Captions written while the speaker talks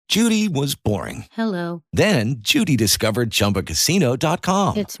Judy was boring. Hello. Then Judy discovered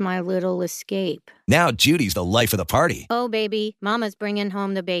ChumbaCasino.com. It's my little escape. Now Judy's the life of the party. Oh, baby, mama's bringing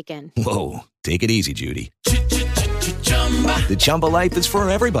home the bacon. Whoa, take it easy, Judy. The Chumba life is for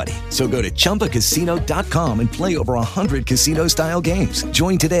everybody. So go to ChumbaCasino.com and play over 100 casino-style games.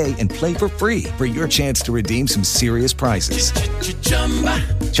 Join today and play for free for your chance to redeem some serious prizes.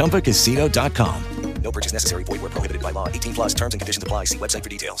 ChumbaCasino.com. No purchase necessary. Void where prohibited by law. 18 plus terms and conditions apply. See website for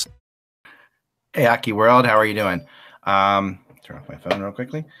details. Hey, Hockey World. How are you doing? Turn off my phone real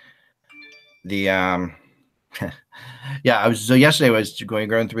quickly. Yesterday I was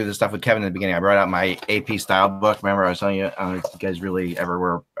going through this stuff with Kevin in the beginning. I brought out my AP style book. Remember I was telling you, I don't know if you guys really ever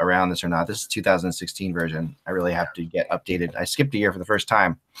were around this or not. This is 2016 version. I really have to get updated. I skipped a year for the first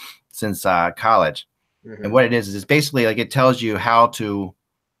time since college. Mm-hmm. And what it is it's basically like it tells you how to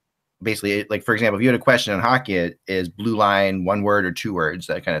basically, like, for example, if you had a question on hockey, it is blue line, one word or two words,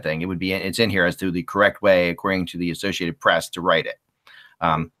 that kind of thing. It's in here as to the correct way, according to the Associated Press, to write it.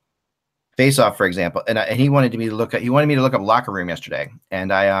 Face off, for example, and he wanted me to look up locker room yesterday,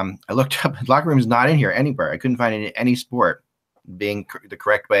 and I looked up. Locker room is not in here anywhere. I couldn't find it in any sport being the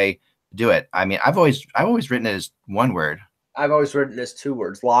correct way to do it. I mean, I've always written it as one word. I've always written it as two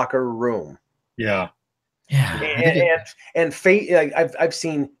words: locker room. Yeah. And I've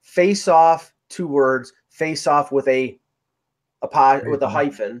seen face off, two words, face off with a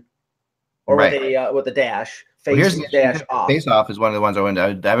hyphen, or right. with a dash. Face off. Face off is one of the ones I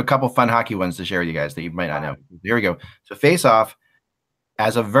wanted to. I have a couple fun hockey ones to share with you guys that you might not know. Here we go. So face off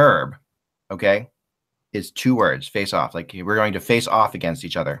as a verb, okay, is two words. Face off, like we're going to face off against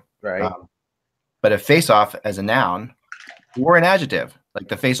each other. Right. But a face off as a noun or an adjective, like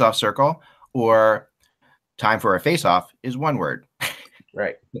the face off circle or time for a face off, is one word.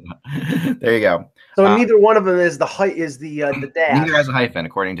 Right. There you go. So neither one of them is the dash. Neither has a hyphen,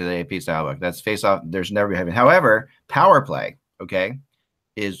 according to the AP style book. That's face off. There's never a hyphen. However, power play, okay,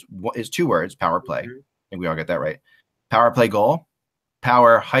 is two words. Power play. Mm-hmm. I think we all get that right. Power play goal.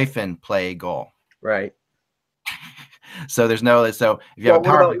 Power hyphen play goal. Right. So there's no. So if you have a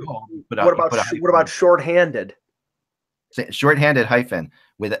power play goal, what about shorthanded? Shorthanded hyphen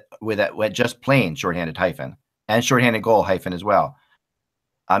with just plain shorthanded hyphen and shorthanded goal hyphen as well.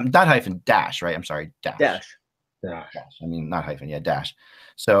 Not hyphen, dash, right? I'm sorry, dash. Dash. I mean, not hyphen, yeah, dash.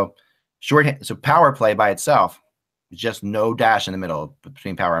 So so power play by itself, just no dash in the middle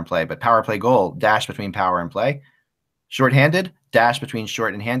between power and play, but power play goal, dash between power and play. Shorthanded, dash between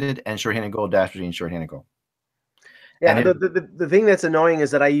short and handed, and shorthanded goal, dash between shorthanded goal. Yeah, the thing that's annoying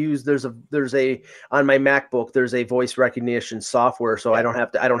is that I use there's a on my MacBook there's a voice recognition software, so I don't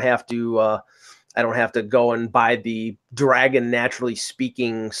have to go and buy the Dragon naturally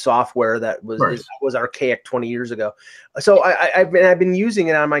speaking software that was archaic 20 years ago. So I've been using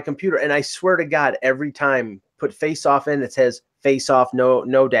it on my computer, and I swear to God, every time put face off in, it says face off,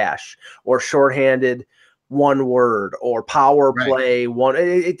 no dash, or shorthanded, one word, or power play one.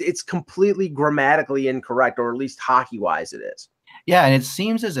 It's completely grammatically incorrect, or at least hockey wise it is. Yeah, and it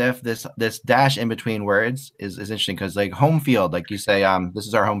seems as if this dash in between words is interesting, because like home field, like you say, this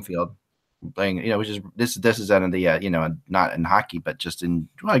is our home field. Playing, which is this is out in the not in hockey, but just in,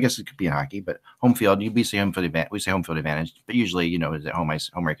 well, I guess it could be in hockey, but home field. We say home field advantage. We say home field advantage, but usually is it home ice,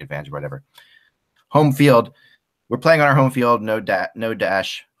 home rink advantage, or whatever. Home field. We're playing on our home field. No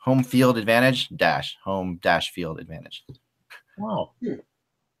dash. Home field advantage dash. Home dash field advantage. Wow.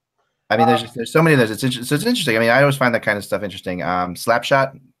 I mean, there's so many of those. It's interesting. I mean, I always find that kind of stuff interesting. Slap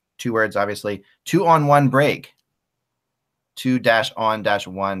shot, two words, obviously. 2-on-1 break.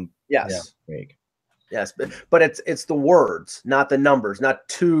 2-on-1. Yes. Yeah, break. Yes, but it's the words, not the numbers, not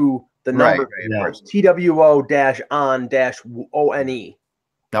to the number. Right. TWO-on-ONE.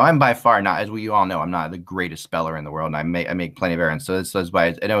 Now, I'm by far not, as you all know, I'm not the greatest speller in the world, and I make plenty of errors. So this is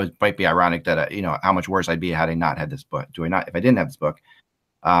why I know it might be ironic that how much worse I'd be had I not had this book. If I didn't have this book?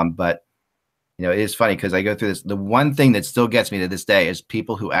 But it is funny because I go through this. The one thing that still gets me to this day is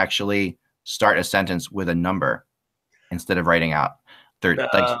people who actually start a sentence with a number instead of writing out.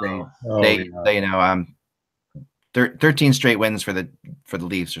 13 straight wins for the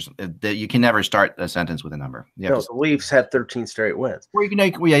Leafs. Or something. You can never start a sentence with a number. The Leafs have 13 straight wins. Or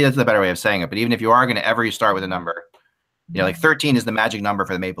that's the better way of saying it. But even if you are going to ever start with a number, like 13 is the magic number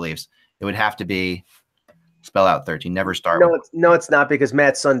for the Maple Leafs. It would have to be spell out 13. Never start. No, it's not, because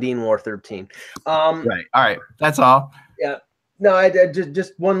Matt Sundin wore 13. Right. All right. That's all. Yeah. No, I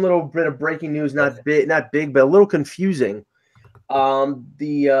just one little bit of breaking news. Not big, but a little confusing.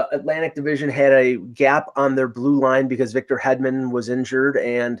 The Atlantic Division had a gap on their blue line because Victor Hedman was injured,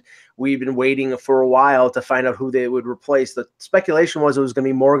 and we've been waiting for a while to find out who they would replace. The speculation was it was going to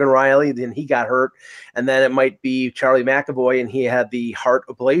be Morgan Riley, then he got hurt, and then it might be Charlie McAvoy, and he had the heart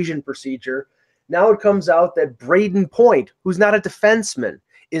ablation procedure. Now it comes out that Braden Point, who's not a defenseman,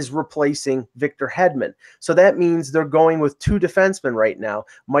 is replacing Victor Hedman. So that means they're going with two defensemen right now,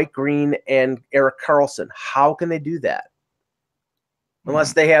 Mike Green and Eric Carlson. How can they do that?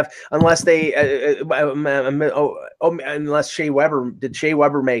 Unless Shea Weber, did Shea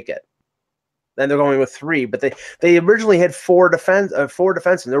Weber make it? Then they're going with three, but they originally had four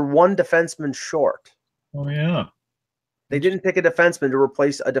defensemen. They're one defenseman short. Oh yeah. They didn't pick a defenseman to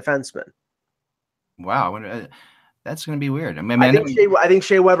replace a defenseman. Wow. That's going to be weird. I think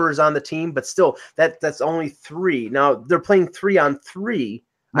Shea Weber is on the team, but still that's only three. Now they're playing 3-on-3.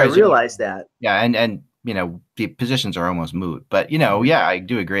 I realize that. Yeah. And the positions are almost moot, but yeah, I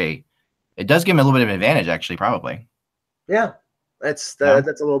do agree. It does give him a little bit of an advantage, actually, probably. Yeah, that's a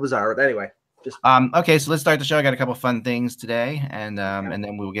little bizarre, but anyway. Okay, so let's start the show. I got a couple fun things today, and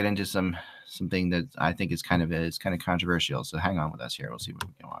then we'll get into something that I think is kind of controversial. So hang on with us here. We'll see what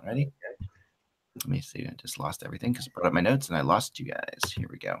we go on. Ready? Okay. Let me see. I just lost everything because I brought up my notes and I lost you guys. Here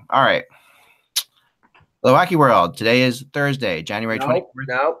we go. All right. Hello, Hockey World. Today is Thursday, January 24th.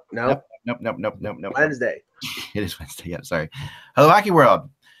 Nope. Wednesday. It is Wednesday. Yeah, sorry. Hello, Hockey World.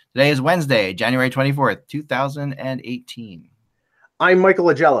 Today is Wednesday, January 24th, 2018. I'm Michael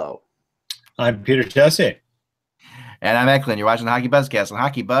Agello. I'm Peter Jesse. And I'm Eklund. You're watching the HockeyBuzzCast on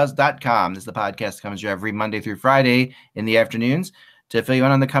HockeyBuzz.com. This is the podcast that comes to you every Monday through Friday in the afternoons to fill you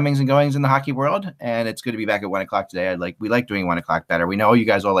in on the comings and goings in the hockey world. And it's good to be back at 1 o'clock today. We like doing 1 o'clock better. We know you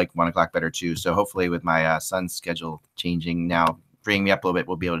guys all like 1 o'clock better too. So hopefully with my son's schedule changing now, freeing me up a little bit,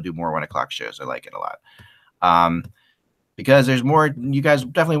 we'll be able to do more 1 o'clock shows. I like it a lot. Because there's more, you guys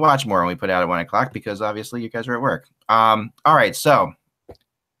definitely watch more when we put out at 1 o'clock because obviously you guys are at work. All right. So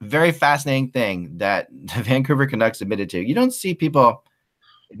very fascinating thing that the Vancouver Canucks admitted to. You don't see people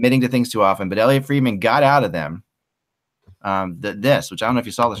admitting to things too often, but Elliot Friedman got out of them this, which I don't know if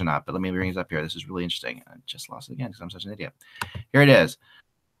you saw this or not, but let me bring this up here. This is really interesting. I just lost it again because I'm such an idiot. Here it is.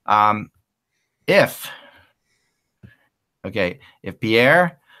 If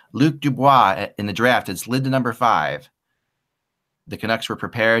Pierre-Luc Dubois in the draft had slid to number 5, the Canucks were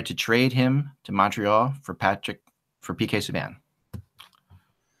prepared to trade him to Montreal for PK Subban.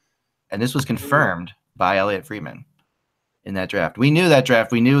 And this was confirmed by Elliot Friedman in that draft. We knew that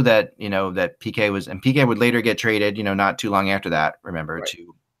draft. We knew that, that PK would later get traded, not too long after that, remember, right.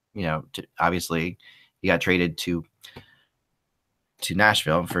 to obviously he got traded to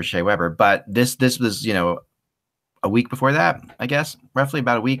Nashville for Shea Weber. But this was, a week before that, I guess, roughly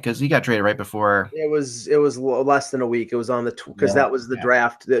about a week, because he got traded right before. It was less than a week. It was on the because that was the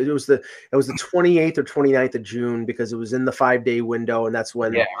draft. It was the 28th or 29th of June because it was in the 5-day window, and that's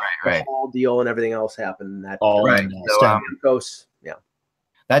when the whole deal and everything else happened. That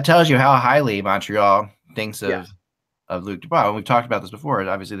tells you how highly Montreal thinks of Luc Dubois. And we've talked about this before.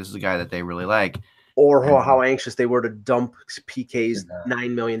 Obviously, this is a guy that they really like, or how anxious they were to dump PK's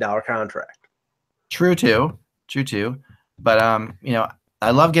 $9 million contract. True too. But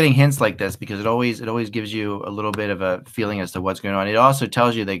I love getting hints like this because it always gives you a little bit of a feeling as to what's going on. It also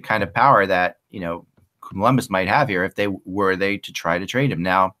tells you the kind of power that Columbus might have here if they were to try to trade him.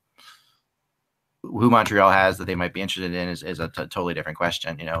 Now, who Montreal has that they might be interested in is a totally different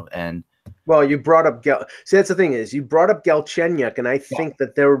question, and. Well, you brought up See, that's the thing is you brought up Galchenyuk, and I think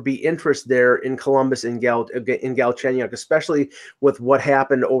that there would be interest there in Columbus in Galchenyuk, especially with what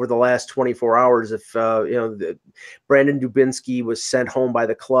happened over the last 24 hours. If Brandon Dubinsky was sent home by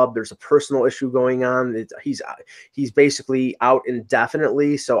the club, there's a personal issue going on. He's basically out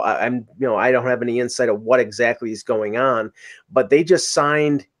indefinitely. So I don't have any insight of what exactly is going on, but they just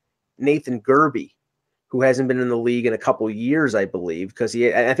signed Nathan Gerbe, who hasn't been in the league in a couple of years, I believe, because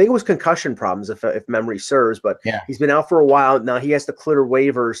I think it was concussion problems, if memory serves, but he's been out for a while. Now he has to clear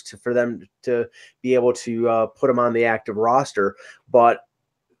waivers for them to be able to put him on the active roster, but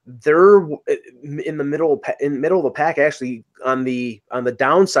they're in the middle of the pack, actually on the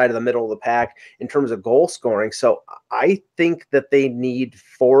downside of the middle of the pack in terms of goal scoring. So I think that they need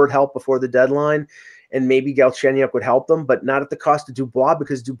forward help before the deadline, and maybe Galchenyuk would help them, but not at the cost of Dubois,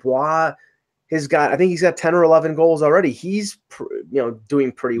 because Dubois he's got 10 or 11 goals already. He's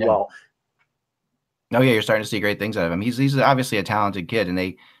doing pretty well. Oh yeah, you're starting to see great things out of him. He's obviously a talented kid, and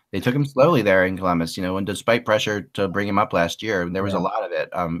they took him slowly there in Columbus. And despite pressure to bring him up last year, there was a lot of it,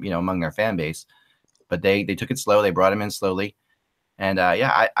 among their fan base. But they took it slow. They brought him in slowly, and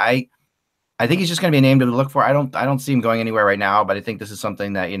I I think he's just going to be a name to look for. I don't see him going anywhere right now, but I think this is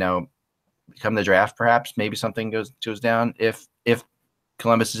something that, come the draft, perhaps maybe something goes down if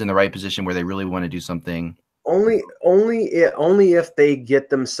Columbus is in the right position where they really want to do something. Only if they get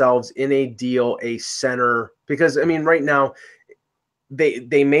themselves in a deal, a center, because I mean, right now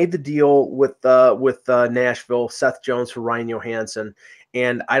they made the deal with Nashville, Seth Jones for Ryan Johansson,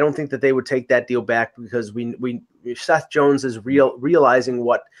 and I don't think that they would take that deal back because we Seth Jones is realizing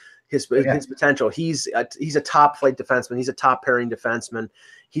what his potential. He's a top flight defenseman. He's a top pairing defenseman.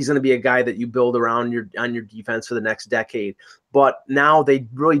 He's going to be a guy that you build around on your defense for the next decade. But now they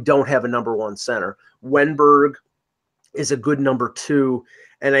really don't have a number one center. Wenberg is a good number two,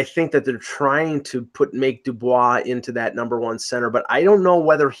 and I think that they're trying to make Dubois into that number one center. But I don't know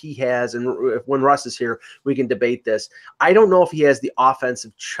whether he has, and when Russ is here, we can debate this. I don't know if he has the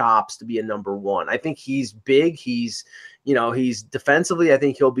offensive chops to be a number one. I think he's big. He's defensively, I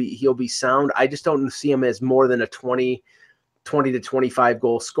think he'll be sound. I just don't see him as more than a 20 to 25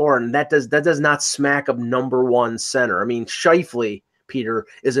 goal scorer, and that does not smack of number one center. I mean, Scheifele, Peter,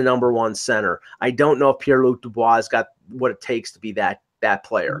 is a number one center. I don't know if Pierre-Luc Dubois has got what it takes to be that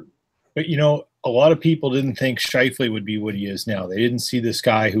player. But a lot of people didn't think Scheifele would be what he is now. They didn't see this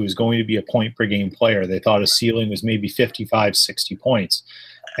guy who was going to be a point per game player. They thought his ceiling was maybe 55, 60 points.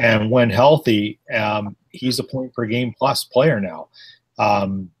 And when healthy, he's a point per game plus player now.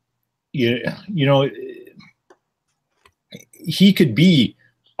 He could be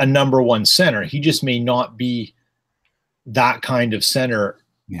a number one center. He just may not be that kind of center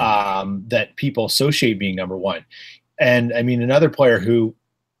that people associate being number one. And I mean, another player who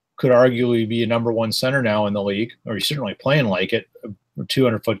could arguably be a number one center now in the league, or he's certainly playing like it, a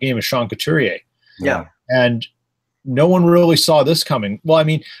 200-foot game, is Sean Couturier. Yeah. And no one really saw this coming. Well, I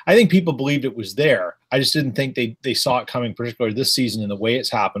mean, I think people believed it was there. I just didn't think they saw it coming, particularly this season, in the way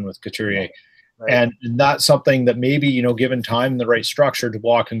it's happened with Couturier. Right. And that's something that maybe, given time and the right structure,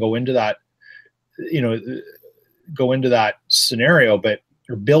 Dubois can go into that, scenario,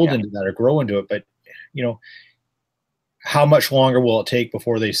 or build into that or grow into it. But, how much longer will it take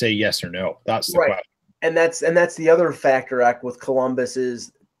before they say yes or no? That's the question. And that's the other factor with Columbus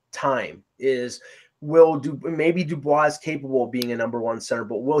is time. Maybe Dubois is capable of being a number one center,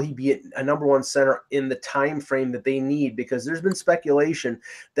 but will he be a number one center in the time frame that they need? Because there's been speculation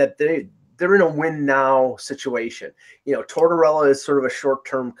that they're in a win now situation. Tortorella is sort of a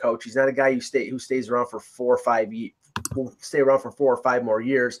short-term coach. He's not a guy who stays around for 4 or 5 years. Will stay around for 4 or 5 more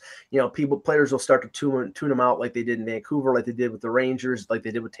years. Players will start to tune him out like they did in Vancouver, like they did with the Rangers, like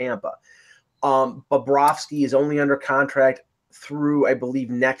they did with Tampa. Bobrovsky is only under contract through, I believe,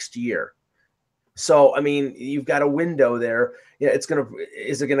 next year. So, I mean, you've got a window there. Is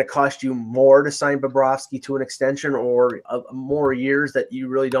it going to cost you more to sign Bobrovsky to an extension, or more years that you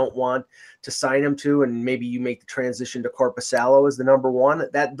really don't want to sign him to? And maybe you make the transition to Korpisalo as the number one.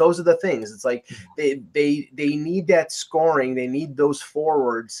 Those are the things. It's like they need that scoring. They need those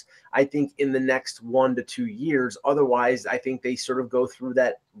forwards, I think, in the next 1 to 2 years. Otherwise, I think they sort of go through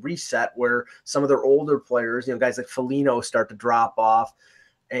that reset where some of their older players, guys like Foligno, start to drop off.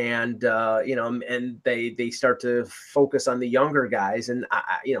 And and they start to focus on the younger guys, and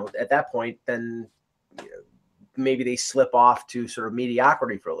at that point, then maybe they slip off to sort of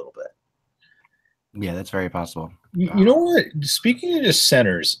mediocrity for a little bit. Yeah, that's very possible. You know what? Speaking of just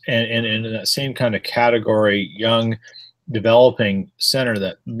centers, and in that same kind of category, young, developing center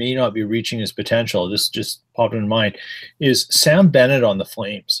that may not be reaching his potential, this just popped in mind, is Sam Bennett on the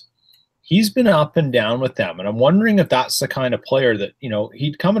Flames. He's been up and down with them, and I'm wondering if that's the kind of player that,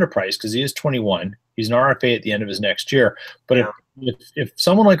 he'd come at a price because he is 21. He's an RFA at the end of his next year. But if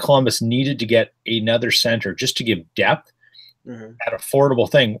someone like Columbus needed to get another center just to give depth, at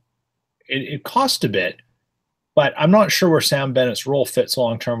affordable thing, it costs a bit. But I'm not sure where Sam Bennett's role fits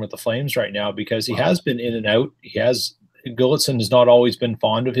long-term with the Flames right now, because he has been in and out. Gulitson has not always been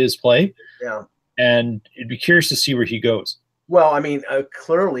fond of his play. Yeah. And it'd be curious to see where he goes. Well, I mean,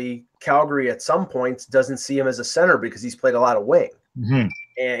 clearly Calgary at some points doesn't see him as a center because he's played a lot of wing. Mm-hmm.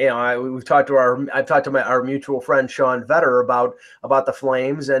 And I've talked to our mutual friend Sean Vetter about the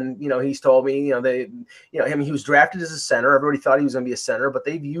Flames, and he's told me he was drafted as a center. Everybody thought he was going to be a center, but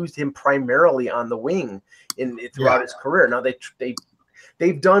they've used him primarily on the wing throughout his career. Now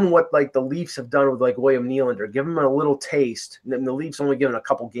they've done what like the Leafs have done with like William Nylander, give him a little taste. And the Leafs only given a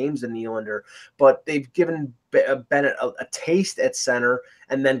couple games to Nylander, but they've given Bennett a taste at center,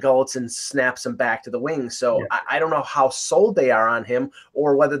 and then Gulitson snaps him back to the wing. So I don't know how sold they are on him,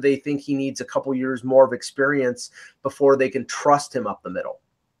 or whether they think he needs a couple years more of experience before they can trust him up the middle.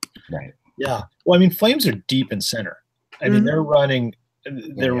 Right. Yeah. Well, I mean, Flames are deep in center. I mean, they're running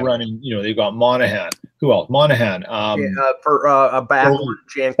they're running, they've got Monahan. Who else? Monahan. For a backward,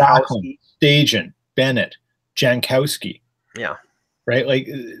 Jankowski. Stajan, Bennett, Jankowski. Yeah. Right? Like,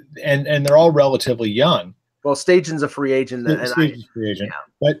 and they're all relatively young. Well, Stajan's a free agent. Stajan's a free agent.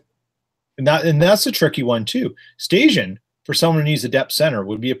 Yeah. And that's a tricky one too. Stajan, for someone who needs a depth center,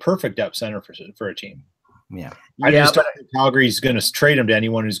 would be a perfect depth center for a team. Yeah. I just don't think Calgary's going to trade him to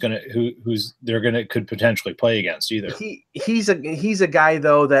anyone could potentially play against either. He's a guy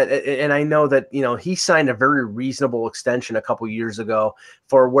though and I know that he signed a very reasonable extension a couple years ago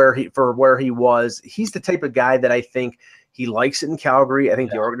for where he was. He's the type of guy that I think he likes it in Calgary. I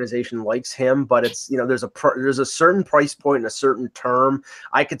think the organization likes him, but it's there's a certain price point and a certain term.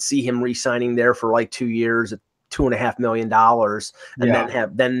 I could see him re-signing there for like 2 years at $2.5 million,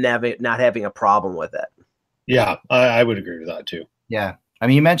 and not having a problem with it. Yeah, I would agree with that too. Yeah, I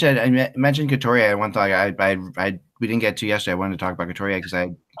mean, you mentioned Couturier. One thing we didn't get to yesterday. I wanted to talk about Couturier because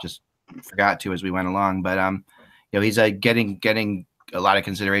I just forgot to as we went along. But he's getting a lot of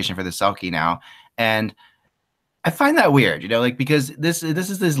consideration for the Selke now, and I find that weird. Because this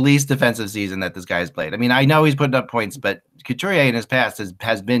is his least defensive season that this guy's played. I mean, I know he's putting up points, but Couturier in his past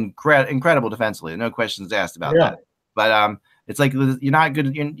has been incredible defensively. No questions asked about that. But it's like you're not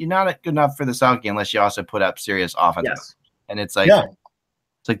good enough for the Selke unless you also put up serious offense. Yes. And it's like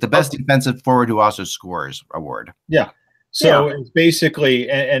it's like the best defensive forward who also scores award. Yeah. So it's basically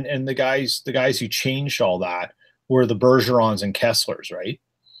and the guys who changed all that were the Bergerons and Kesslers, right?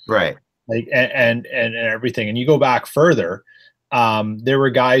 Right. Like and everything. And you go back further, there were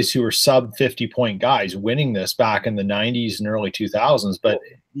guys who were sub 50-point guys winning this back in the 90s and early 2000s, but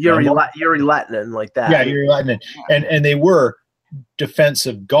Yuri Lehtinen like that. Yeah, Yuri Lehtinen. And they were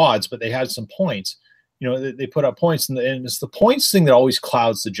defensive gods, but they had some points. They put up points, and it's the points thing that always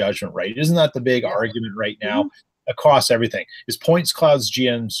clouds the judgment, right? Isn't that the big argument right now across everything? Is points clouds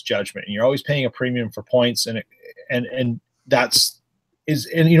GM's judgment, and you're always paying a premium for points, and as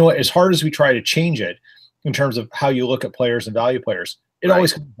hard as we try to change it in terms of how you look at players and value players, it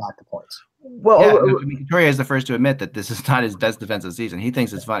always comes back to points. Well, Couturier is the first to admit that this is not his best defensive season. He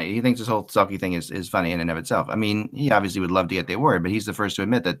thinks it's funny. He thinks this whole Selke thing is funny in and of itself. I mean, he obviously would love to get the award, but he's the first to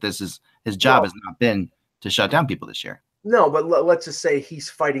admit that this is his job has not been to shut down people this year. No, but let's just say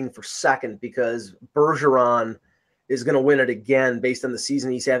he's fighting for second because Bergeron is going to win it again based on the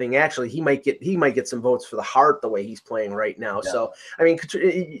season he's having. Actually, he might get some votes for the Hart the way he's playing right now. Yeah. So, I mean,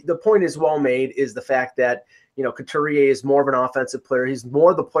 the point is well made is the fact that Couturier is more of an offensive player. He's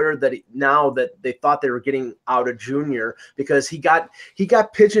more the player that now that they thought they were getting out of junior because he got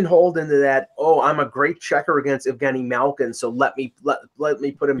pigeonholed into that. Oh, I'm a great checker against Evgeny Malkin, so let me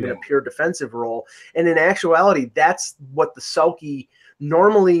put him in a pure defensive role. And in actuality, that's what the Selke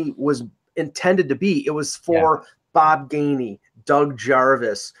normally was intended to be. It was for Bob Gainey, Doug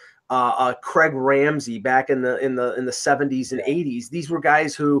Jarvis, Craig Ramsey back in the 70s and 80s. These were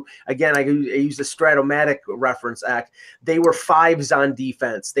guys who, again, I use the Stratomatic reference act. They were fives on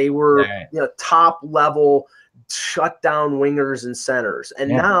defense. They were top level shutdown wingers and centers. And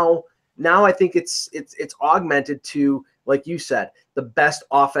now I think it's augmented to, like you said, the best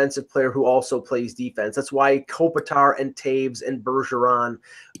offensive player who also plays defense. That's why Kopitar and Taves and Bergeron,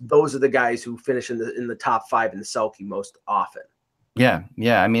 those are the guys who finish in the top five in the Selke most often. Yeah.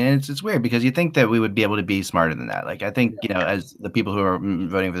 I mean, it's weird because you think that we would be able to be smarter than that. Like, I think, as the people who are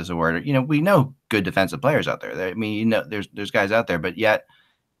voting for this award, we know good defensive players out there. I mean, there's guys out there, but yet,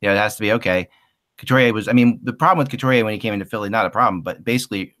 it has to be okay. Couturier the problem with Couturier when he came into Philly, not a problem, but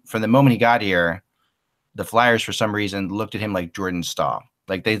basically from the moment he got here, the Flyers, for some reason, looked at him like Jordan Staal.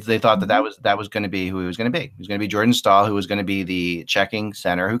 Like they thought that was going to be who he was going to be. He was going to be Jordan Staal, who was going to be the checking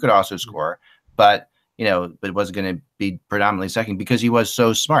center who could also score, but it wasn't going to be predominantly second because he was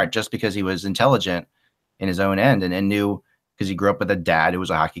so smart, just because he was intelligent in his own end and knew, because he grew up with a dad who was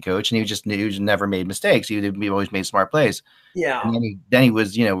a hockey coach and he just knew he never made mistakes. He always made smart plays. Yeah. And then he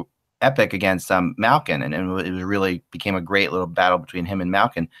was, epic against Malkin, and it really became a great little battle between him and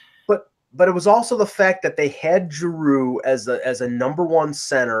Malkin. But it was also the fact that they had Giroux as a number one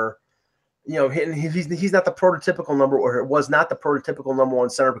center. He's not the prototypical was not the prototypical number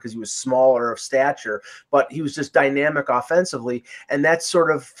one center because he was smaller of stature, but he was just dynamic offensively, and that sort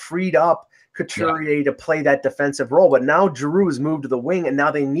of freed up Couturier to play that defensive role. But now Giroux has moved to the wing, and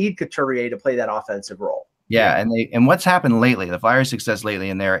now they need Couturier to play that offensive role. Yeah, and what's happened lately? The Flyers' success lately,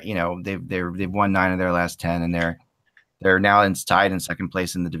 and they've won 9 of their last 10, and they're now tied in second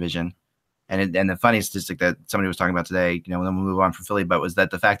place in the division. And the funny statistic that somebody was talking about today, when we move on from Philly, but was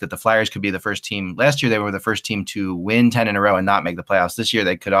that the fact that the Flyers could be the first team. Last year, they were the first team to win 10 in a row and not make the playoffs. This year,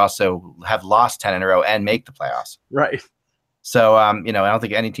 they could also have lost 10 in a row and make the playoffs. Right. So, I don't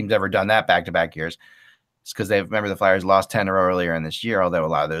think any team's ever done that back-to-back years. It's because remember the Flyers lost 10 in a row earlier in this year, although a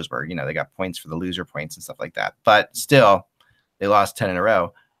lot of those were, they got points for the loser points and stuff like that. But still, they lost 10 in a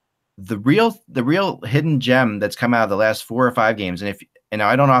row. The real hidden gem that's come out of the last 4 or 5 games, and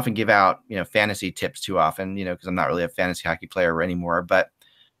I don't often give out, fantasy tips too often, because I'm not really a fantasy hockey player anymore. But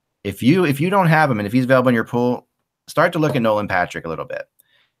if you don't have him and if he's available in your pool, start to look at Nolan Patrick a little bit,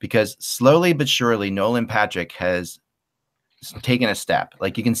 because slowly but surely Nolan Patrick has taken a step.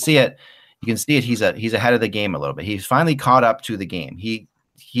 Like you can see it. He's ahead of the game a little bit. He's finally caught up to the game. He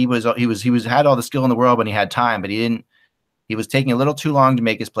had all the skill in the world when he had time, but he was taking a little too long to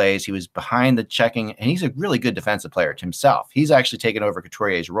make his plays. He was behind the checking, and he's a really good defensive player himself. He's actually taken over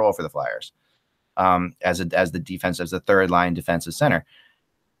Couturier's role for the Flyers as the third line defensive center.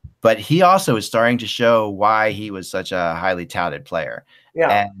 But he also is starting to show why he was such a highly touted player.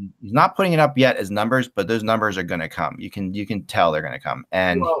 Yeah, and he's not putting it up yet as numbers, but those numbers are going to come. You can tell they're going to come,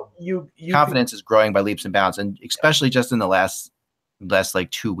 and confidence is growing by leaps and bounds, and especially just in the last like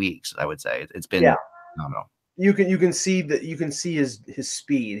 2 weeks, I would say it's been phenomenal. You can see his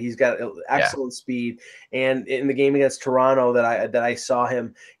speed. He's got excellent speed, and in the game against Toronto that I saw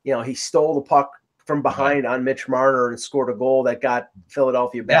him, he stole the puck from behind on Mitch Marner and scored a goal that got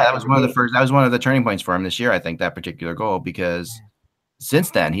Philadelphia back. Yeah, that was one of the turning points for him this year, I think, that particular goal, because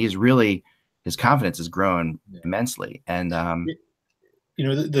since then his confidence has grown immensely. And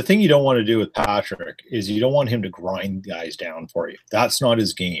the thing you don't want to do with Patrick is you don't want him to grind guys down for you. That's not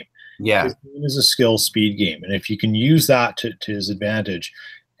his game. Yeah, his game is a skill speed game, and if you can use that to his advantage,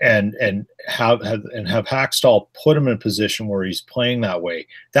 and have Hackstall put him in a position where he's playing that way,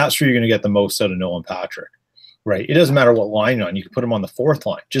 that's where you're going to get the most out of Nolan Patrick, right? It doesn't matter what line you're on. You can put him on the 4th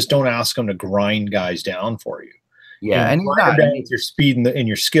line. Just don't ask him to grind guys down for you. Yeah, and he's not down with your speed and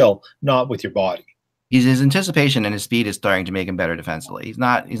your skill, not with your body. His anticipation and his speed is starting to make him better defensively. He's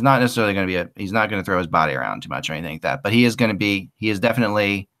not necessarily going to be he's not going to throw his body around too much or anything like that, but he throws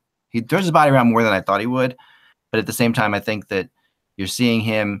his body around more than I thought he would. But at the same time, I think that you're seeing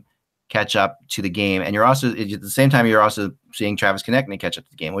him catch up to the game, and at the same time you're also seeing Travis Konechny catch up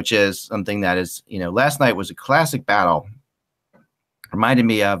to the game, which is something that is, last night was a classic battle. Reminded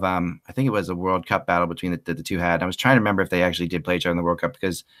me of I think it was a World Cup battle between the two had. I was trying to remember if they actually did play each other in the World Cup,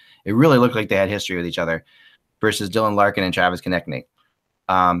 because it really looked like they had history with each other, versus Dylan Larkin and Travis Konechny.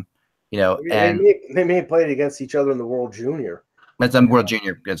 And they may have played against each other in the World Junior. That's World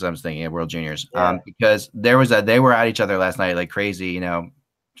Junior. That's what I was thinking. World Juniors. Yeah. Because they were at each other last night like crazy.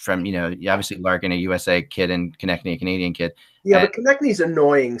 From obviously Larkin, a USA kid, and Konechny, a Canadian kid. Yeah, but Konechny's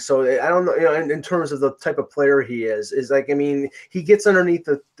annoying. So I don't know. In terms of the type of player he is like, he gets underneath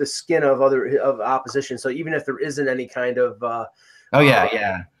the skin of opposition. So even if there isn't any kind of but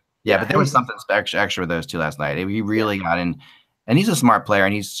there was something extra with those two last night. He really got in. And he's a smart player,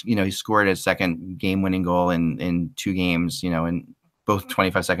 and he's he scored his second game-winning goal in 2 games, in both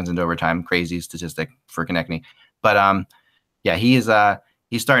 25 seconds into overtime. Crazy statistic for Konechny, but he's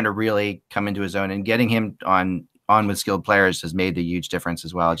starting to really come into his own, and getting him on with skilled players has made the huge difference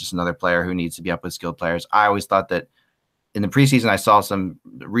as well. Just another player who needs to be up with skilled players. I always thought that in the preseason I saw some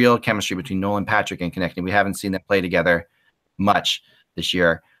real chemistry between Nolan Patrick and Konechny. We haven't seen them play together much this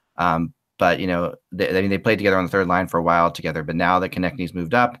year. But they played together on the 3rd line for a while together. But now that Konechny's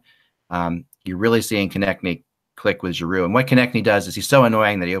moved up, you're really seeing Konechny click with Giroux. And what Konechny does is he's so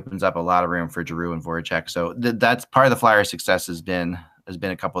annoying that he opens up a lot of room for Giroux and Voracek. So that's part of the Flyers' success has been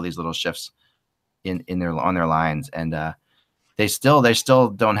a couple of these little shifts on their lines. And they still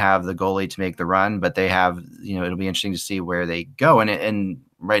don't have the goalie to make the run, but they have. It'll be interesting to see where they go. And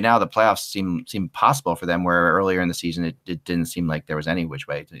right now the playoffs seem possible for them, where earlier in the season it didn't seem like there was any which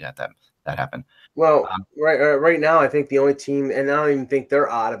way to get that happen. Well, right now I think the only team, and I don't even think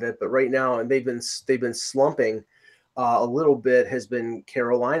they're out of it, but right now, and they've been slumping a little bit, has been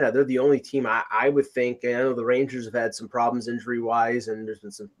Carolina. They're the only team I would think. And I know the Rangers have had some problems injury wise, and there's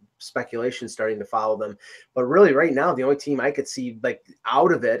been some speculation starting to follow them. But really, right now, the only team I could see like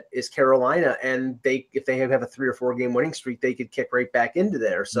out of it is Carolina, and if they have a 3 or 4 game winning streak, they could kick right back into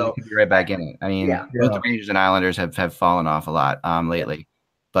there. So they could be right back in it. Both the Rangers and Islanders have fallen off a lot lately,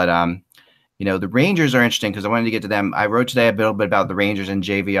 but the Rangers are interesting because I wanted to get to them. I wrote today a little bit about the Rangers and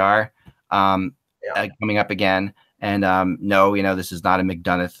JVR coming up again. And this is not a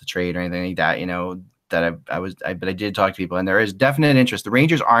McDonough trade or anything like that, but I did talk to people, and there is definite interest. The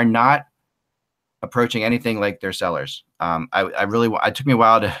Rangers are not approaching anything like they're sellers. It took me a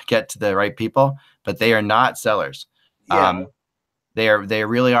while to get to the right people, but they are not sellers. Yeah. They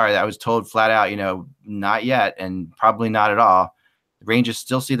really are. I was told flat out, not yet, and probably not at all. The Rangers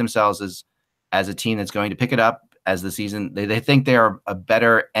still see themselves as a team that's going to pick it up as the season. They think they are a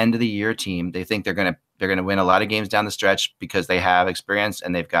better end of the year team. They think they're gonna win a lot of games down the stretch because they have experience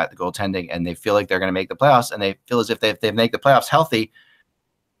and they've got the goaltending, and they feel like they're gonna make the playoffs, and they feel as if they make the playoffs healthy,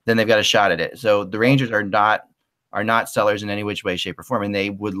 then they've got a shot at it. So the Rangers are not sellers in any which way, shape, or form, and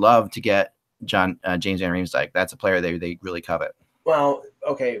they would love to get James Van Riemsdyk. That's a player they really covet. Well,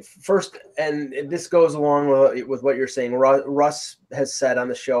 okay. First, and this goes along with what you're saying. Russ has said on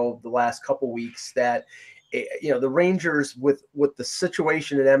the show the last couple weeks that the Rangers with the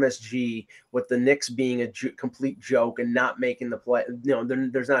situation at MSG, with the Knicks being a complete joke and not making the play,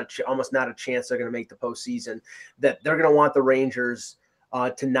 there's almost not a chance they're going to make the postseason. That they're going to want the Rangers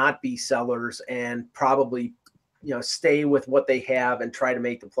to not be sellers and probably stay with what they have and try to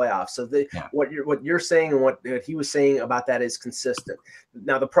make the playoffs. So what you're saying and what he was saying about that is consistent.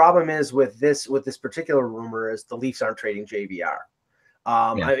 Now the problem is with this particular rumor is the Leafs aren't trading JVR.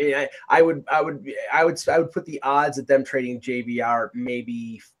 I mean, I would put the odds at them trading JVR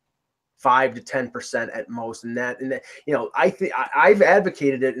maybe 5 to 10% at most, and I think I've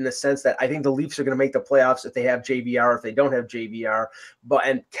advocated it in the sense that I think the Leafs are going to make the playoffs if they have JVR, if they don't have JVR.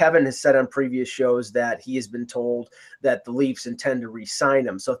 And Kevin has said on previous shows that he has been told that the Leafs intend to re-sign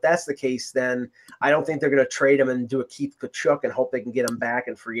him. So if that's the case, then I don't think they're going to trade him and do a Keith Tkachuk and hope they can get him back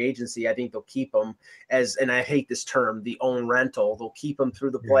in free agency. I think they'll keep him and I hate this term, the own rental. They'll keep him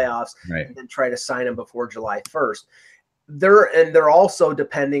through the playoffs and then try to sign him before July 1st. They're also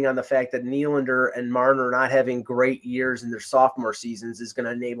depending on the fact that Nylander and Marner not having great years in their sophomore seasons is going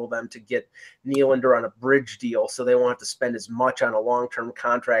to enable them to get Nylander on a bridge deal. So they won't have to spend as much on a long-term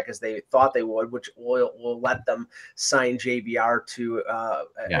contract as they thought they would, which will let them sign JVR to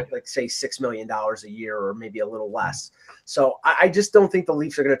like say $6 million a year or maybe a little less. So I just don't think the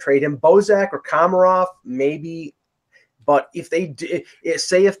Leafs are going to trade him. Bozak or Komarov, maybe, but if they did,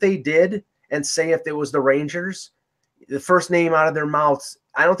 if it was the Rangers, the first name out of their mouths,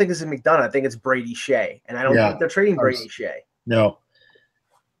 I don't think it's McDonough. I think it's Brady Shea, and I don't think they're trading Brady Shea. No.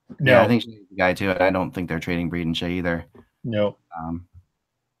 I think she's the guy too. I don't think they're trading Brady Shea either. No.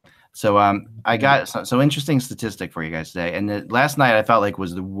 I got so interesting statistic for you guys today, and last night I felt like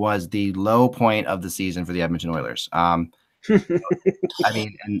was the low point of the season for the Edmonton Oilers. I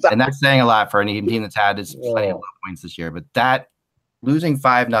mean, and that's saying a lot for any team that's had plenty of low points this year. But that losing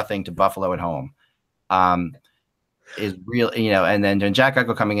 5-0 to Buffalo at home. Is real, and then Jack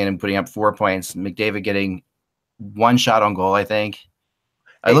Eichel coming in and putting up 4 points, McDavid getting one shot on goal. I think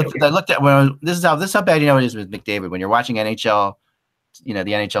I looked at this is how bad it is with McDavid when you're watching NHL, the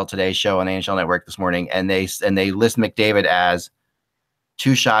NHL Today show on the NHL Network this morning, and they list McDavid as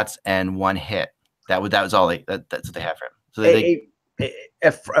 2 shots and 1 hit. That was all that's what they have for him. So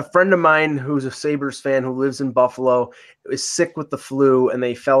a friend of mine who's a Sabres fan who lives in Buffalo is sick with the flu, and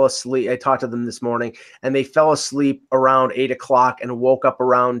they fell asleep. I talked to them this morning, and they fell asleep around 8 o'clock and woke up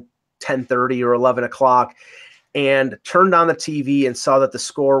around 10:30 or 11 o'clock and turned on the TV and saw that the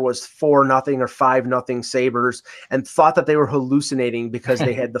score was 4-0 or 5-0 Sabres and thought that they were hallucinating because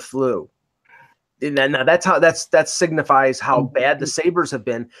they had the flu. And then that signifies how bad the Sabres have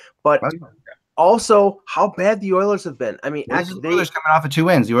been, but also how bad the Oilers have been. I mean, the Oilers coming off of 2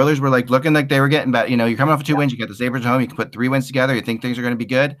 wins. The Oilers were looking like they were getting better. You're coming off of 2 wins. You got the Sabres at home. You can put 3 wins together. You think things are going to be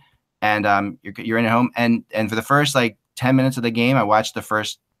good, and you're in at home. And for the first 10 minutes of the game, I watched the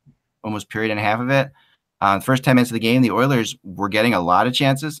first almost period and a half of it. The first 10 minutes of the game, the Oilers were getting a lot of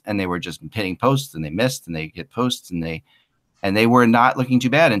chances, and they were just hitting posts, and they missed, and they hit posts, and they were not looking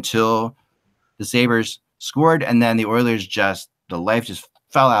too bad until the Sabres scored, and then the Oilers the life just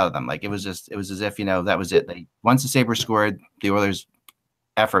fell out of them. It was as if, that was it. Once the Sabres scored, the Oilers'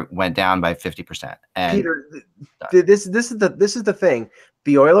 effort went down by 50%. And Peter, this is the thing.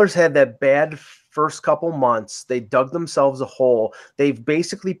 The Oilers had that bad first couple months. They dug themselves a hole. They've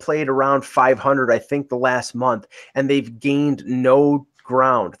basically played around 500, I think, the last month, and they've gained no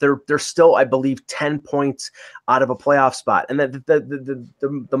ground. They're still, I believe, 10 points out of a playoff spot. And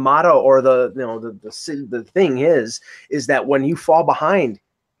the motto or the thing is that when you fall behind,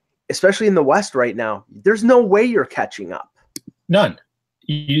 especially in the West right now, there's no way you're catching up. None.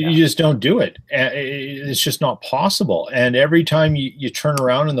 You just don't do it. It's just not possible. And every time you turn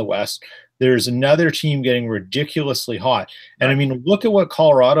around in the West, there's another team getting ridiculously hot. And I mean, look at what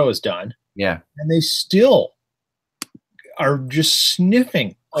Colorado has done. Yeah. And they still are just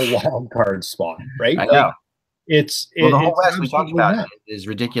sniffing a wild card spot, right? I know. The whole West we talked about is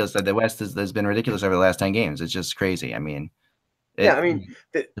ridiculous. That the West has been ridiculous over the last 10 games. It's just crazy. I mean,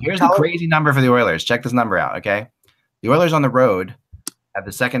 here's the crazy number for the Oilers. Check this number out, okay? The Oilers on the road have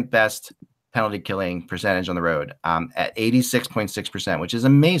the second best penalty killing percentage on the road at 86.6%, which is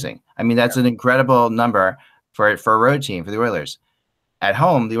amazing. I mean, that's an incredible number. for a road team for the Oilers. At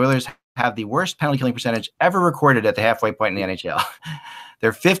home, the Oilers have the worst penalty killing percentage ever recorded at the halfway point in the NHL.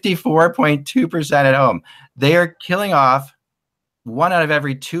 They're 54.2% at home. They are killing off 1 out of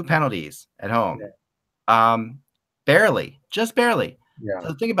every 2 penalties at home. Barely, just barely. Yeah.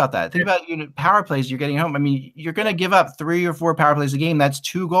 So think about that. Think about power plays you're getting home. I mean, you're going to give up 3 or 4 power plays a game. That's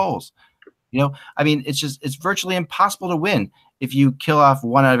 2 goals. I mean, it's virtually impossible to win if you kill off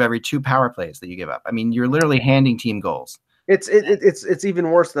 1 out of every 2 power plays that you give up. I mean, you're literally handing team goals. It's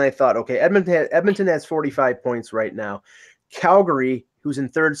even worse than I thought. Okay, Edmonton has 45 points right now. Calgary, who's in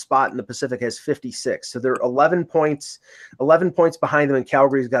 3rd spot in the Pacific, has 56. So they're 11 points behind them, and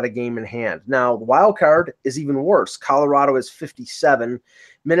Calgary's got a game in hand. Now, the wild card is even worse. Colorado is 57,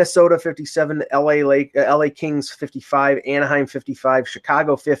 Minnesota 57, LA Kings 55, Anaheim 55,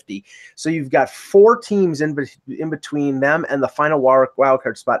 Chicago 50. So you've got 4 teams in between them and the final wild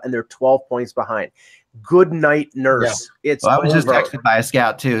card spot, and they're 12 points behind. Good night, nurse. Yeah. I was just texted by a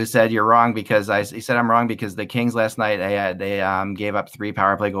scout too who said you're wrong because he said I'm wrong because the Kings last night they gave up 3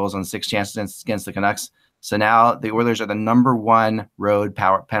 power play goals on 6 chances against the Canucks. So now the Oilers are the number 1 road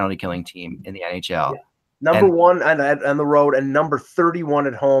penalty killing team in the NHL. Yeah. Number 1 on the road and number 31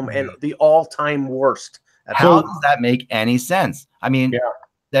 at home, and the all-time worst. How does that make any sense? I mean,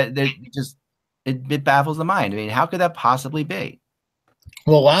 that it baffles the mind. I mean, how could that possibly be?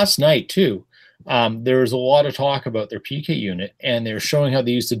 Well, last night too. There was a lot of talk about their PK unit, and they were showing how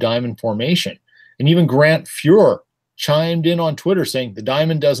they used the diamond formation. And even Grant Fuhr chimed in on Twitter saying the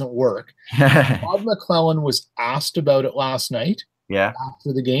diamond doesn't work. Bob McClellan was asked about it last night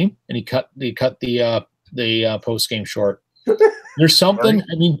after the game, and he cut the post game short. There's something. Right.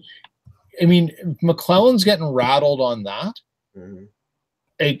 I mean, McClellan's getting rattled on that. Mm-hmm.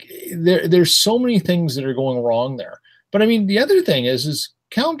 Like, there's so many things that are going wrong there. But I mean, the other thing is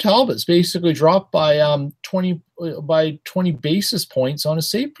Cam Talbot's basically dropped by 20 basis points on a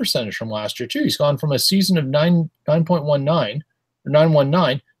save percentage from last year too. He's gone from a season of 9.19 or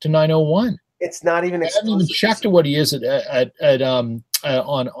 919 to 901. It's not even. I haven't even checked what he is at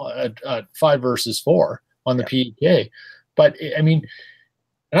 5 versus 4 on the PK. But I mean,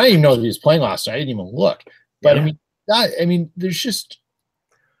 and I didn't even know that he was playing last night. I didn't even look. But I mean, there's just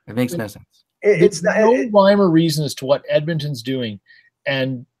it makes no sense. It's no rhyme or reason as to what Edmonton's doing.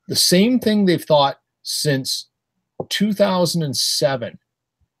 And the same thing they've thought since 2007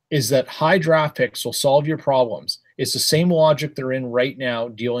 is that high draft picks will solve your problems. It's the same logic they're in right now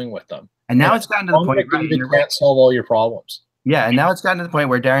dealing with them. And now it's gotten to the point where they can't solve all your problems. Yeah, and now it's gotten to the point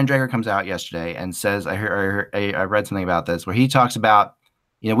where Darren Dreger comes out yesterday and says, I read something about this, where he talks about,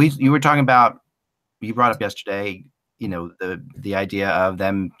 you brought up yesterday, the idea of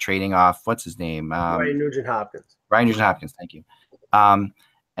them trading off, what's his name? Ryan Nugent-Hopkins. Ryan Nugent-Hopkins, thank you.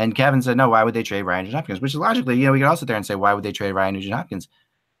 And Kevin said, no, why would they trade Ryan Nugent-Hopkins? Which is logically, we could also sit there and say, why would they trade Ryan Nugent-Hopkins?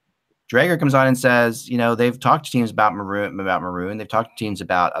 Dreger comes on and says, they've talked to teams about Maroon. They've talked to teams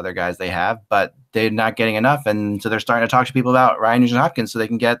about other guys they have, but they're not getting enough. And so they're starting to talk to people about Ryan Nugent-Hopkins so they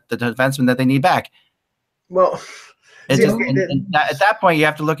can get the defenseman that they need back. Well, at that point, you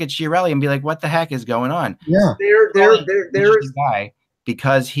have to look at Chiarelli and be like, what the heck is going on? Yeah. There's guy,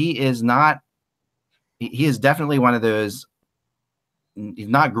 because he is definitely one of those. He's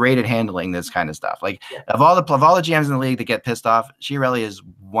not great at handling this kind of stuff. Like of all the GMs in the league that get pissed off, Chiarelli is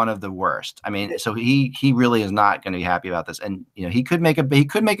one of the worst. I mean, so he really is not going to be happy about this, and he could make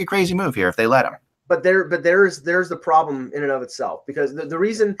a crazy move here if they let him. But there's the problem in and of itself, because the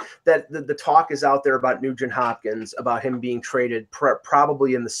reason that the talk is out there about Nugent-Hopkins, about him being traded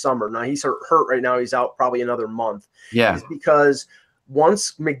probably in the summer. Now he's hurt right now. He's out probably another month. Yeah, is because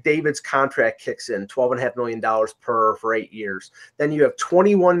once McDavid's contract kicks in, $12.5 million for 8 years, then you have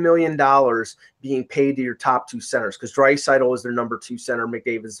 $21 million being paid to your top 2 centers, because Draisaitl is their number 2 center,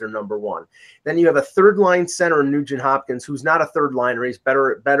 McDavid's their number 1. Then you have a third-line center in Nugent-Hopkins, who's not a third-liner. He's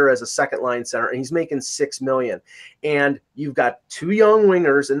better as a second-line center, and he's making $6 million. And you've got 2 young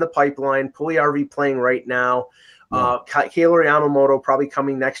wingers in the pipeline, Puljujarvi playing right now, Kaleri Yamamoto probably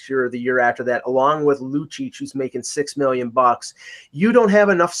coming next year or the year after that, along with Lucic, who's making $6 million. You don't have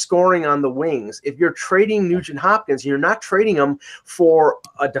enough scoring on the wings. If you're trading Nugent-Hopkins, you're not trading him for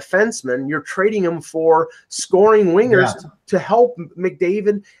a defenseman. You're trading him for scoring wingers to help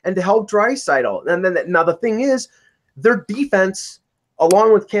McDavid and to help Draisaitl. And then now the thing is, their defense,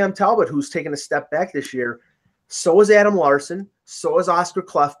 along with Cam Talbot, who's taken a step back this year, so is Adam Larson. So is Oscar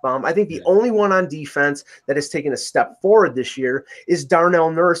Klefbom. I think the only one on defense that has taken a step forward this year is Darnell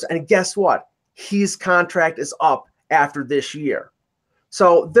Nurse. And guess what? His contract is up after this year.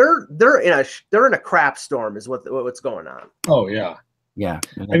 So they're in a crap storm is what's going on. Oh yeah. Yeah.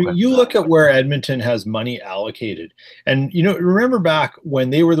 I mean, you look at where Edmonton has money allocated, and remember back when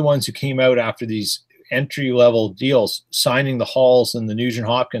they were the ones who came out after these entry-level deals, signing the Halls and the Nugent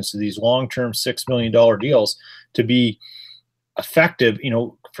Hopkins to these long-term $6 million deals to be effective,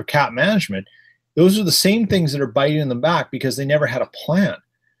 for cap management. Those are the same things that are biting them back because they never had a plan.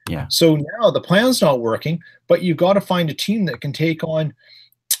 Yeah. So now the plan's not working, but you've got to find a team that can take on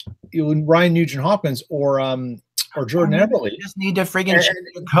Ryan Nugent Hopkins or Jordan Eberle. You just need to friggin'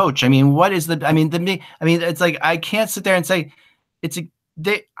 coach. I mean, what is it's like I can't sit there and say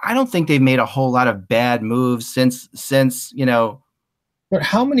I don't think they've made a whole lot of bad moves since. But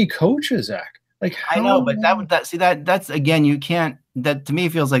how many coaches, Zach? Like, I know, but that's again, you can't. That to me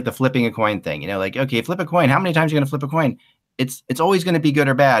feels like the flipping a coin thing. Like, okay, flip a coin. How many times are you going to flip a coin? It's always going to be good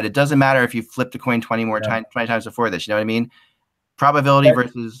or bad. It doesn't matter if you flipped the coin 20 times before this. You know what I mean? Probability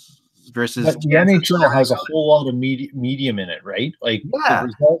versus. But the NHL has a whole lot of medium in it, right? Like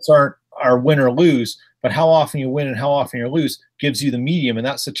the results are win or lose, but how often you win and how often you lose gives you the medium, and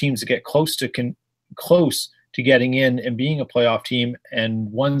that's the teams that get close to getting in and being a playoff team,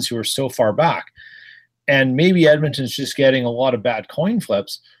 and ones who are so far back. And maybe Edmonton's just getting a lot of bad coin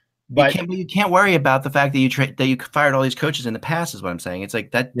flips. But you can't worry about the fact that you fired all these coaches in the past, is what I'm saying. It's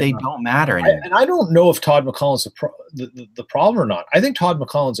like that they don't matter anymore. And I don't know if Todd McLellan's the problem or not. I think Todd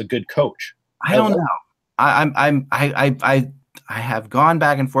McLellan's a good coach. I don't know. I have gone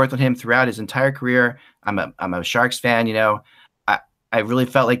back and forth with him throughout his entire career. I'm a Sharks fan. I really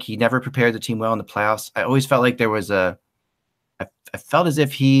felt like he never prepared the team well in the playoffs. I always felt like there was I felt as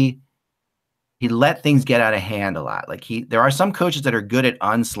if he let things get out of hand a lot. Like there are some coaches that are good at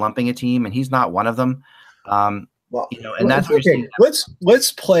unslumping a team, and he's not one of them. And that's okay.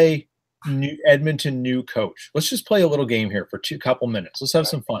 Let's play Edmonton new coach. Let's just play a little game here for couple minutes. Let's have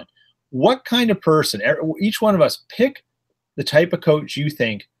some fun. What kind of person? Each one of us pick the type of coach you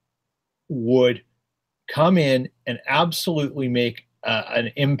think would come in and absolutely make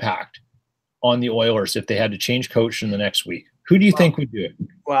an impact on the Oilers if they had to change coach in the next week. Who do you think would do it?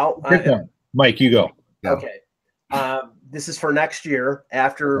 Well, Mike, you go. Okay. This is for next year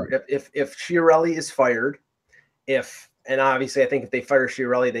after if Chiarelli is fired, and obviously I think if they fire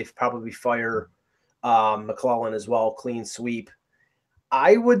Chiarelli, they probably fire McLellan as well, clean sweep.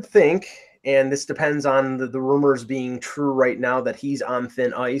 I would think, and this depends on the rumors being true right now that he's on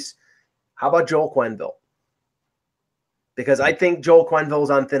thin ice. How about Joel Quenneville? Because I think Joel Quenneville is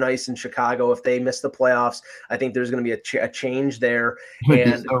on thin ice in Chicago. If they miss the playoffs, I think there's going to be a change there. It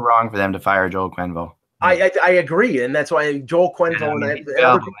would be so wrong for them to fire Joel Quenneville. I agree, and that's why Joel Quenneville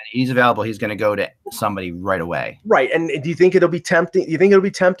he's available. He's going to go to somebody right away. Right, and do you think it'll be tempting? You think it'll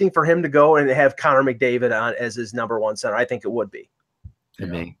be tempting for him to go and have Connor McDavid on as his number one center? I think it would be.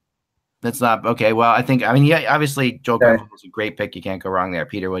 Could be. That's not okay. Well, obviously Joel Quenneville is a great pick. You can't go wrong there.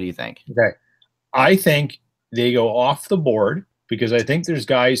 Peter, what do you think? Okay, I think they go off the board because I think there's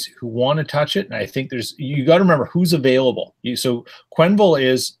guys who want to touch it, and I think you got to remember who's available. So Quenneville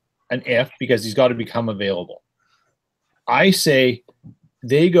is an if because he's got to become available. I say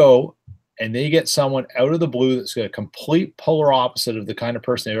they go and they get someone out of the blue that's a complete polar opposite of the kind of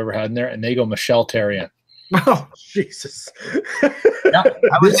person they've ever had in there, and they go Michel Therrien. Oh, Jesus. Yeah,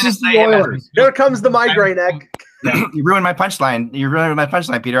 this is the Oilers. Here comes the migraine, Egg. You ruined my punchline.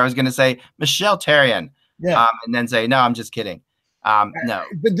 Peter. I was going to say Michel Therrien. Yeah. And then say, no, I'm just kidding. No.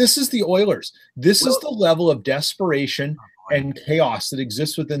 But this is the Oilers. This is the level of desperation and chaos that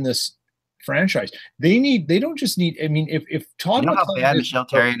exists within this franchise. They don't just need, if Todd how bad Michel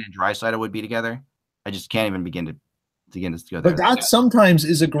Therrien and Draisaitl would be together? I just can't even begin to get this together. But that sometimes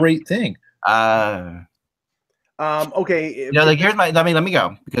is a great thing. Okay. Here's let me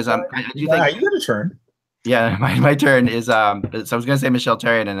go because I do think you got a turn. Yeah, my turn is so I was going to say Michel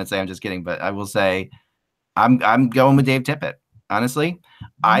Therrien and then say I'm just kidding, but I will say I'm going with Dave Tippett. Honestly,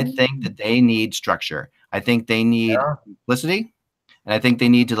 I think that they need structure. I think they need simplicity, and I think they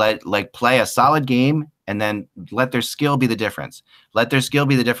need to play a solid game and then let their skill be the difference. Let their skill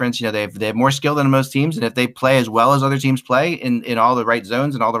be the difference. They have more skill than most teams, and if they play as well as other teams play in all the right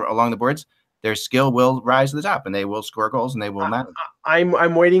zones and along the boards, their skill will rise to the top, and they will score goals, and they will manage.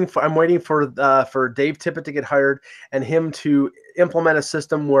 I'm waiting for Dave Tippett to get hired and him to implement a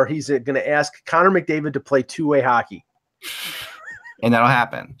system where he's going to ask Connor McDavid to play two-way hockey, and that'll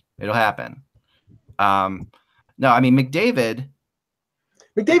happen. It'll happen. No, McDavid's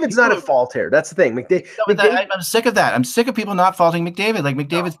not at fault here. That's the thing. I'm sick of that. I'm sick of people not faulting McDavid. Like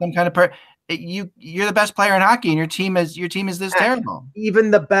McDavid's some kind of you're the best player in hockey, and your team is this terrible.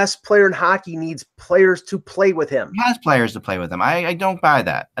 Even the best player in hockey needs players to play with him. He has players to play with him. I don't buy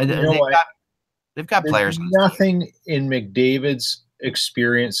that. They've got players. Nothing in McDavid's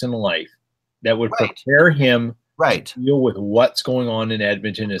experience in life that would Right. prepare him Right. to deal with what's going on in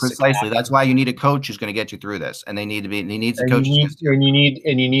Edmonton. Precisely. That's why you need a coach who's going to get you through this, and he needs a And coach.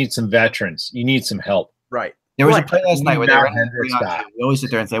 you need some veterans. You need some help. Right. There was Right. a play last night where they ran Hendricks 3-on-2. back. We always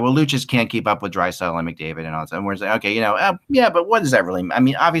sit there and say, well, Lucic can't keep up with Draisaitl and McDavid and all that. And we're saying, okay, yeah, but what does that really mean? I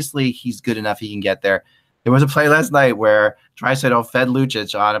mean, obviously he's good enough. He can get there. There was a play last night where Draisaitl fed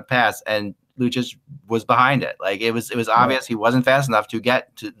Lucic on a pass and Lucic was behind it. Like it was obvious he wasn't fast enough to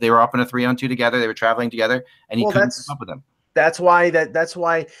get to. They were up in a 3-on-2 together. They were traveling together and he couldn't keep up with them. That's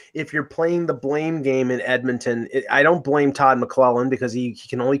why if you're playing the blame game in Edmonton, I don't blame Todd McClellan because he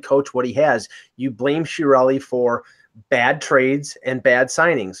can only coach what he has. You blame Chiarelli for bad trades and bad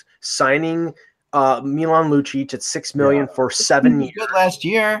signings. Signing Milan Lucic at $6 million for 7 years. Good last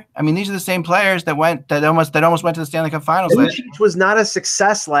year. I mean, these are the same players that almost went to the Stanley Cup Finals. Lucic was not a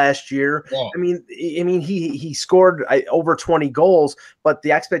success last year. Yeah. I mean, he scored over 20 goals, but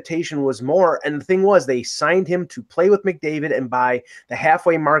the expectation was more. And the thing was, they signed him to play with McDavid, and by the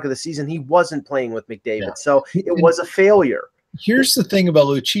halfway mark of the season, he wasn't playing with McDavid. Yeah. So it was a failure. Here's the thing about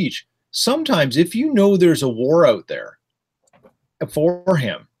Lucic. Sometimes if you know there's a war out there for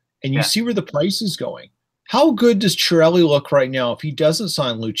him, and you see where the price is going, how good does Chiarelli look right now if he doesn't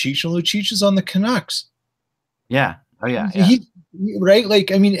sign Lucic and Lucic is on the Canucks? Yeah. Oh, yeah. Right?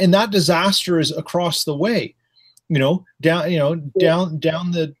 Like, I mean, and that disaster is across the way, down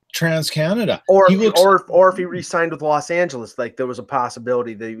the Trans-Canada. Or if he re-signed with Los Angeles, like there was a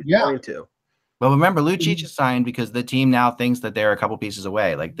possibility that he was going to. Well, remember, Lucic is signed because the team now thinks that they're a couple pieces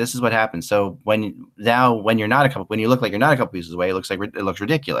away. Like this is what happens. So when you look like you're not a couple pieces away, it looks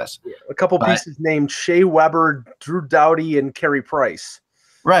ridiculous. Yeah, a couple pieces named Shea Weber, Drew Doughty, and Carey Price.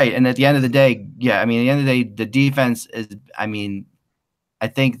 Right, and at the end of the day, the defense is. I mean, I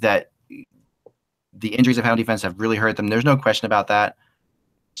think that the injuries of Hound defense have really hurt them. There's no question about that.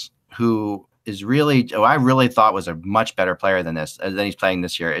 Who is really? I really thought was a much better player than he's playing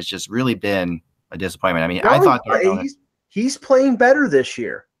this year. It's just really been a disappointment. I mean, I thought he's playing better this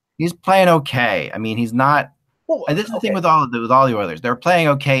year. He's playing okay. I mean, he's not. Well, and this is the thing with all the Oilers. They're playing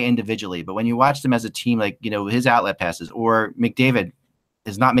okay individually, but when you watch them as a team, like his outlet passes or McDavid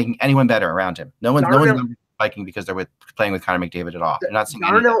is not making anyone better around him. No one's Viking because they're playing with Connor McDavid at all. They're not seeing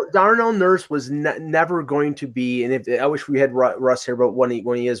Darnell Nurse was never going to be, and I wish we had Russ here, but when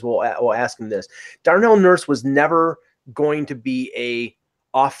he is, we'll ask him this. Darnell Nurse was never going to be a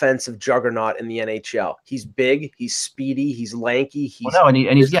offensive juggernaut in the NHL. He's big, he's speedy, he's lanky. You're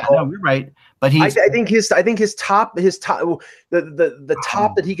right. But I think his top the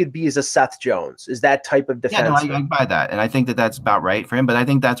top that he could be is a Seth Jones. Is that type of defense? I buy that, and I think that that's about right for him. But I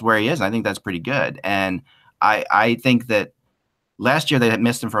think that's where he is. And I think that's pretty good. And I think that last year they had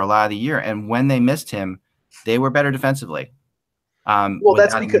missed him for a lot of the year, and when they missed him, they were better defensively. Well,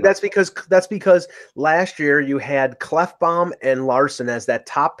 that's because last year you had Clefbaum and Larson as that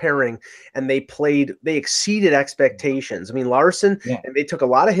top pairing, and they exceeded expectations. I mean, Larson, and they took a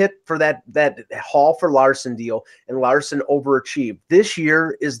lot of hit for that Hall for Larson deal, and Larson overachieved. This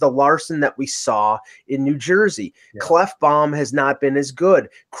year is the Larson that we saw in New Jersey. Yeah. Clefbaum has not been as good.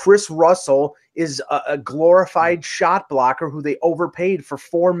 Chris Russell is a glorified shot blocker who they overpaid for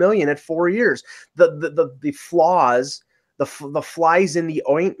 $4 million at 4 years. The flaws. The flies in the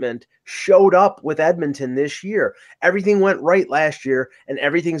ointment showed up with Edmonton this year. Everything went right last year, and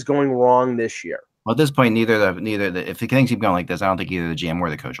everything's going wrong this year. Well, at this point, if the things keep going like this, I don't think either the GM or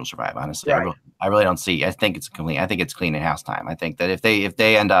the coach will survive. Honestly, right. I really don't see. I think it's clean. I think it's clean in house time. I think that if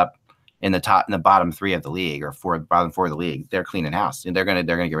they end up in the bottom three of the league or bottom four of the league, they're clean in house, and they're gonna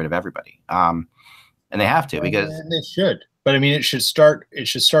get rid of everybody. And they have to because they should. But I mean, it should start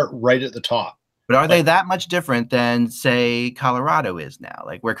right at the top. But are they that much different than, say, Colorado is now?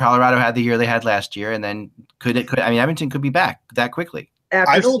 Like where Colorado had the year they had last year, and then Edmonton could be back that quickly.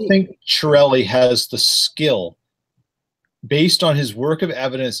 I don't think Chiarelli has the skill, based on his work of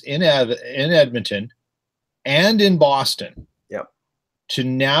evidence in Edmonton and in Boston, to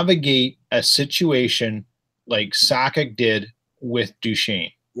navigate a situation like Sakic did with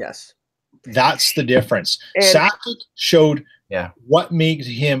Duchesne. Yes. That's the difference. Sakic showed what makes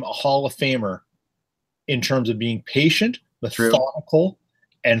him a Hall of Famer in terms of being patient, methodical,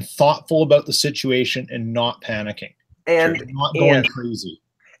 and thoughtful about the situation and not panicking. And not going crazy.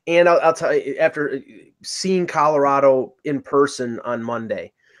 And I'll tell you, after seeing Colorado in person on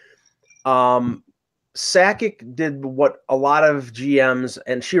Monday, Sakic did what a lot of GMs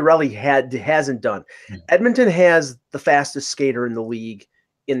and Chiarelli hasn't done. Edmonton has the fastest skater in the league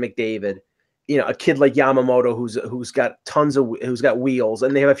in McDavid. a kid like Yamamoto who's got wheels,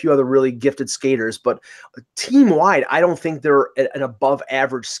 and they have a few other really gifted skaters, but team wide, I don't think they're an above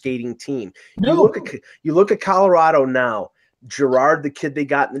average skating team. No. You look at Colorado now. Gerard, the kid they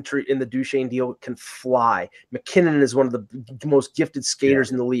got in the Duchesne deal, can fly. McKinnon is one of the most gifted skaters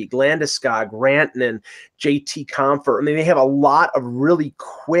in the league. Landeskog, Rantanen, JT Comfort. I mean, they have a lot of really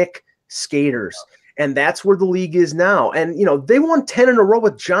quick skaters, and that's where the league is now. And, they won 10 in a row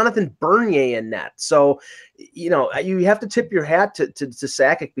with Jonathan Bernier in net. So, you have to tip your hat to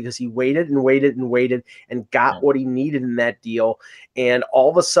Sakic, because he waited and waited and waited and got what he needed in that deal. And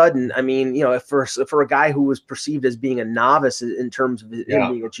all of a sudden, I mean, for a guy who was perceived as being a novice in terms of him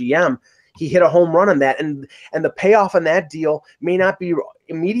being a GM, he hit a home run on that. And the payoff on that deal may not be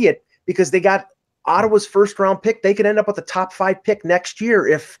immediate, because they got Ottawa's first round pick. They could end up with a top 5 pick next year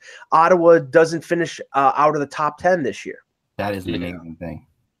if Ottawa doesn't finish out of the top 10 this year. That is an amazing thing.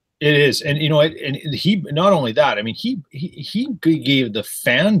 It is. And, and he, not only that, I mean, he gave the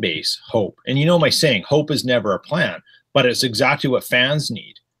fan base hope. And my saying, hope is never a plan, but it's exactly what fans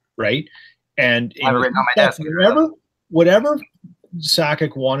need. Right. And written on my desk. Whatever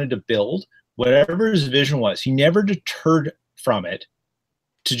Sakic wanted to build, whatever his vision was, he never deterred from it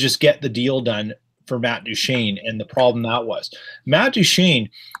to just get the deal done for Matt Duchene. And the problem that was Matt Duchene,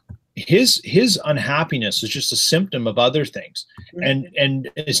 his unhappiness is just a symptom of other things. And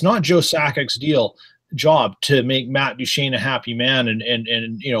it's not Joe Sakic's job to make Matt Duchene a happy man and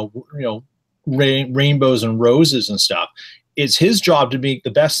rainbows and roses and stuff. It's his job to make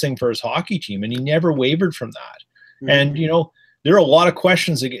the best thing for his hockey team. And he never wavered from that. And, there are a lot of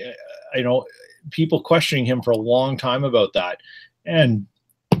questions, people questioning him for a long time about that. And,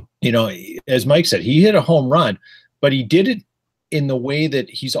 as Mike said, he hit a home run, but he did it in the way that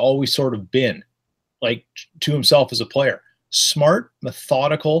he's always sort of been, like, to himself as a player. Smart,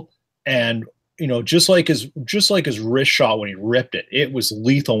 methodical, and just like his wrist shot when he ripped it, it was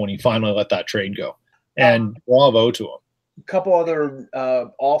lethal when he finally let that trade go. And bravo to him. A couple other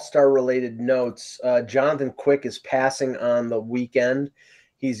all-star related notes. Jonathan Quick is passing on the weekend.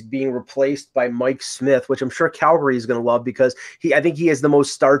 He's being replaced by Mike Smith, which I'm sure Calgary is going to love, because I think he has the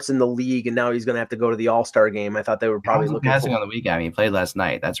most starts in the league, and now he's going to have to go to the All-Star game. I thought they were probably looking passing on the weekend. I mean, he played last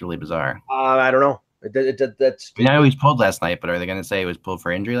night. That's really bizarre. I don't know. That's. I know he was pulled last night, but are they going to say he was pulled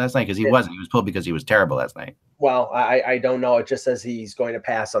for injury last night? Because he wasn't. He was pulled because he was terrible last night. Well, I don't know. It just says he's going to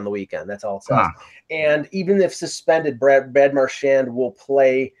pass on the weekend. That's all it says. And even if suspended, Brad Marchand will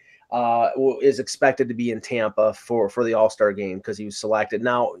play. Is expected to be in Tampa for the All-Star game because he was selected.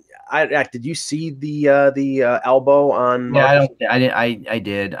 Now, did you see the elbow on? Yeah, I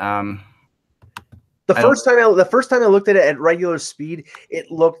did. The first time I looked at it at regular speed, it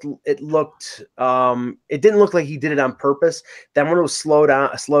didn't look like he did it on purpose. Then when it was slowed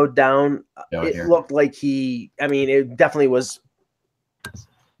down, it looked like it definitely was.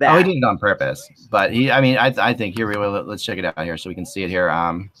 That. Oh, he did it on purpose, but I think here let's check it out here so we can see it here.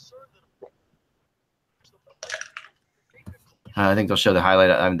 I think they'll show the highlight.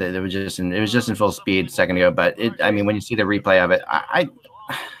 It was just in full speed a second ago, but when you see the replay of it,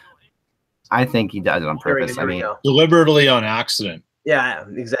 I think he does it on purpose. Deliberately on accident. Yeah,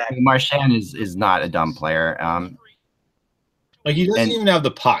 exactly. Marchand is not a dumb player. He doesn't even have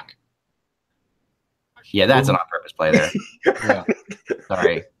the puck. Yeah, that's an on-purpose play there. Yeah.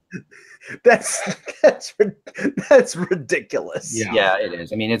 Sorry. That's ridiculous. Yeah, it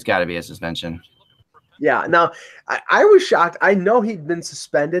is. It's got to be a suspension. Yeah. Now, I was shocked. I know he'd been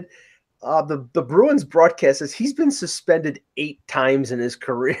suspended. The Bruins broadcast says he's been suspended 8 times in his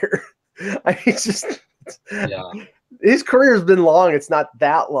career. His career has been long. It's not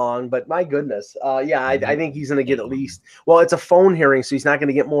that long, but my goodness. I think he's going to get at least. Well, it's a phone hearing, so he's not going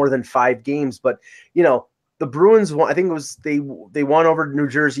to get more than 5 games. But the Bruins, I think it was they won over New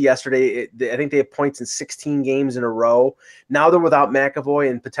Jersey yesterday. I think they have points in 16 games in a row. Now they're without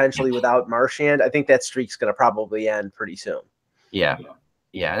McAvoy and potentially without Marchand. I think that streak's going to probably end pretty soon. Yeah. No,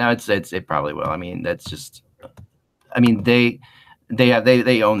 it probably will. That's just. They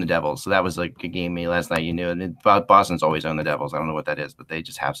own the Devils, so that was like a game last night. And Boston's always owned the Devils. I don't know what that is, but they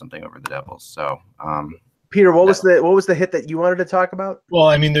just have something over the Devils. So. Peter, what was the hit that you wanted to talk about?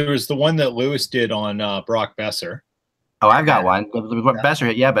 Well, there was the one that Lewis did on Brock Besser. Oh, I've got one. Besser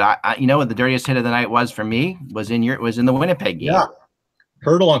hit, yeah, but I what the dirtiest hit of the night was for me was in the Winnipeg game. Yeah,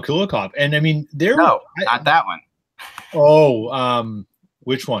 hurdle on Kulikov, and not that one. Oh,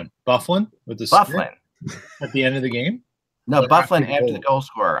 which one? Bufflin with the Bufflin at the end of the game. No, Bufflin after the goal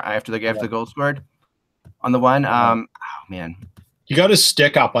scorer. After the goal scored on the one. Oh man, he got his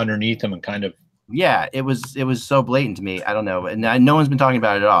stick up underneath him and kind of. Yeah, it was so blatant to me. I don't know, and no one's been talking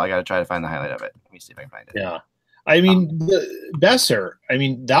about it at all. I got to try to find the highlight of it. Let me see if I can find it. Yeah, I mean, Besser. I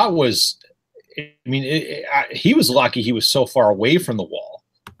mean, that was. I mean, he was lucky he was so far away from the wall.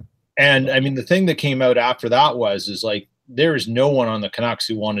 And I mean, the thing that came out after that is like there is no one on the Canucks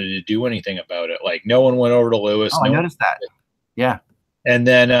who wanted to do anything about it. Like no one went over to Lewis. Oh, I noticed that. Yeah. And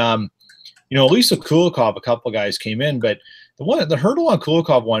then, Lisa Kulikov, a couple of guys came in, but the hurdle on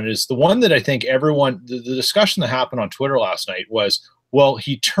Kulikov one is the one that I think the discussion that happened on Twitter last night was, well,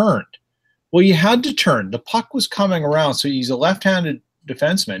 he turned. Well, you had to turn. The puck was coming around. So he's a left-handed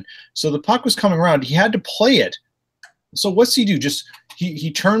defenseman. So the puck was coming around. He had to play it. So what's he do? Just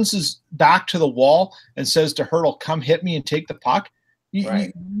he turns his back to the wall and says to Hurdle, come hit me and take the puck.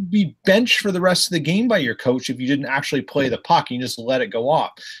 You'd be benched for the rest of the game by your coach if you didn't actually play the puck. You just let it go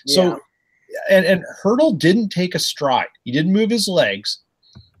off. Yeah. So and Hurdle didn't take a stride. He didn't move his legs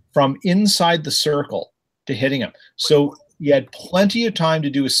from inside the circle to hitting him. So he had plenty of time to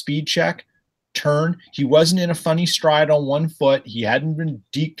do a speed check, turn. He wasn't in a funny stride on one foot. He hadn't been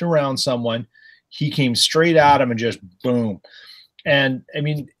deked around someone. He came straight at him and just boom. And I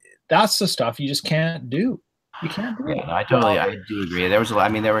mean, that's the stuff you just can't do. You can't do it. Yeah, I do agree. There was a lot.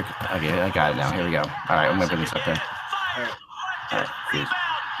 I mean, okay, I got it now. Here we go. All right, I'm gonna put this up there. All right,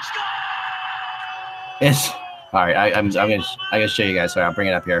 it's all right. I'm gonna show you guys. Sorry, I'll bring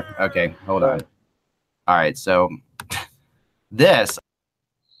it up here. Okay, hold on. All right, so this.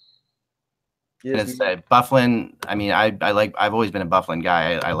 Yes, Byfuglien. I mean, I've always been a Byfuglien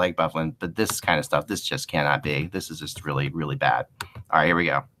guy. I like Byfuglien, but this kind of stuff, this just cannot be. This is just really, really bad. All right, here we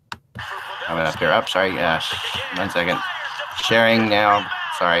go. I'm up here. Sorry. 1 second. Sharing now.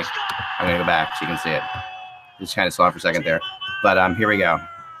 Sorry. I'm gonna go back so you can see it. Just kind of saw it for a second there, but here we go.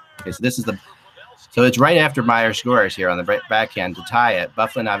 Okay, so this is so it's right after Meyer scores here on the backhand to tie it.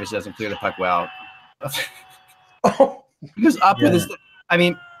 Byfuglien obviously doesn't clear the puck well. He goes up with his. I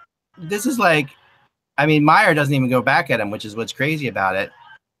mean. This is like, I mean, Meyer doesn't even go back at him, which is what's crazy about it.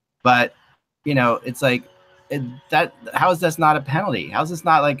 But, it's like how is this not a penalty? How is this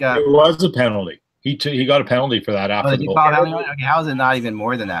not like a? It was a penalty. He got a penalty for that after the goal. Okay, how is it not even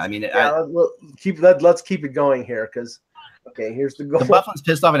more than that? I mean, let's keep it going here because, here's the goal. The Byfuglien's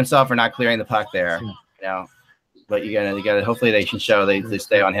pissed off at himself for not clearing the puck there. But you gotta. Hopefully they can show they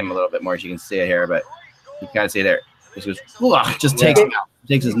stay on him a little bit more, as you can see it here. But you can kind of see there. This goes, just takes him out,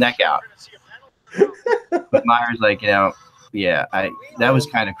 takes his neck out. But Meyer's like, that was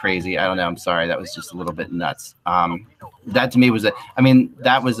kind of crazy. I don't know. I'm sorry. That was just a little bit nuts. That to me was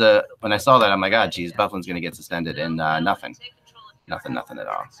when I saw that, I'm like, oh, geez, Byfuglien's going to get suspended and nothing at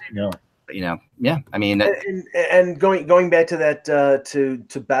all. No. But, I mean, and going back to that,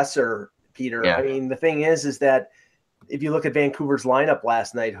 to Besser, Peter, yeah. I mean, the thing is that if you look at Vancouver's lineup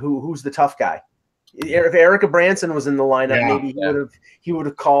last night, who's the tough guy? If Erica Branson was in the lineup, maybe he would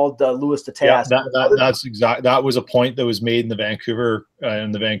have called Lewis to task. That's exact. That was a point that was made in the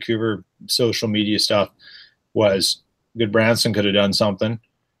Vancouver social media stuff. Was good. Branson could have done something,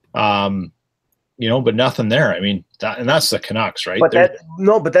 but nothing there. I mean, that's the Canucks, right? But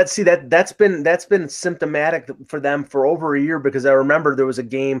that's been symptomatic for them for over a year because I remember there was a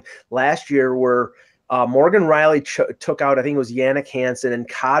game last year where. Morgan Riley took out, I think it was Yannick Hansen, and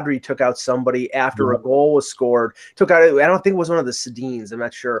Kadri took out somebody after a goal was scored. I don't think it was one of the Sedins, I'm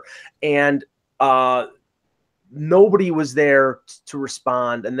not sure. And nobody was there to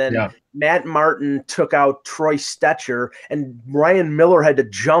respond. And then Matt Martin took out Troy Stetcher, and Ryan Miller had to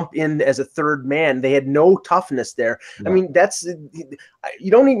jump in as a third man. They had no toughness there. Yeah. I mean, you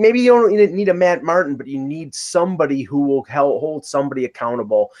don't need a Matt Martin, but you need somebody who will hold somebody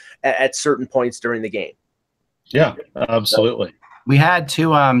accountable at certain points during the game. Yeah, absolutely. We had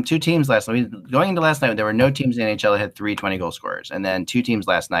two teams last night. Going into last night, there were no teams in the NHL that had 3 20-goal scorers, and then 2 teams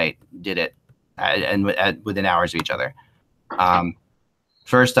last night did it. And within hours of each other.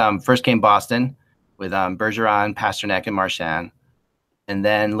 First came Boston with Bergeron, Pasternak, and Marchand. And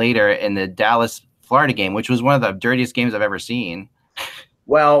then later in the Dallas-Florida game, which was one of the dirtiest games I've ever seen.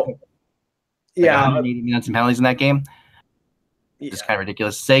 Well, yeah. 180 minutes and penalties in that game. Just kind of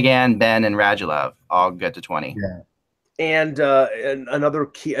ridiculous. Sagan, Ben, and Radulov all get to 20. Yeah. And another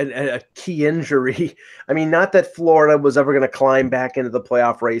key injury. I mean, not that Florida was ever going to climb back into the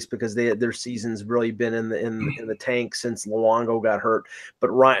playoff race because their season's really been in the tank since Luongo got hurt.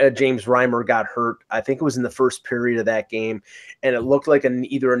 But James Reimer got hurt. I think it was in the first period of that game, and it looked like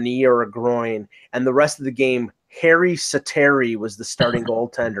either a knee or a groin. And the rest of the game, Harry Sateri was the starting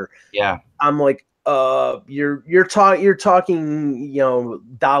goaltender. Yeah, I'm like, you're talking,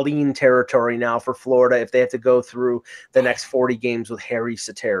 Darlene territory now for Florida if they have to go through the next 40 games with Harry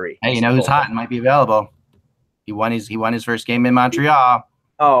Sateri. Hey, you know who's hot and might be available? He won his first game in Montreal.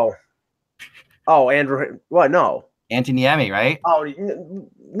 Oh, Andrew. What? No. Anthony Niemi, right? Oh,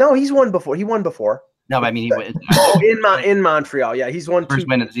 no, he's won before. He won before. No, but I mean, in Montreal, yeah, he's won first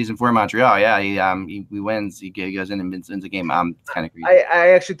win of the season for Montreal. Yeah, he wins. He goes in and wins the game. It's kind of crazy. I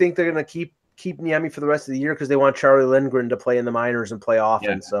actually think they're gonna keep Niemi for the rest of the year because they want Charlie Lindgren to play in the minors and play often.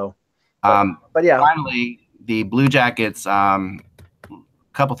 Yeah. So, but yeah. Finally, the Blue Jackets.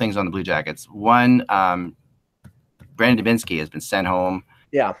 Couple things on the Blue Jackets. One, Brandon Dubinsky has been sent home.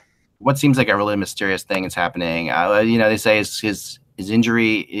 Yeah. What seems like a really mysterious thing is happening. They say his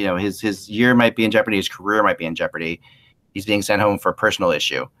injury, his year might be in jeopardy. His career might be in jeopardy. He's being sent home for a personal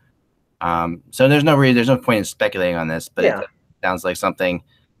issue. So there's no point in speculating on this, but it sounds like something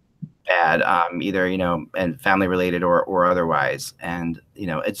bad, either, and family related or otherwise. And,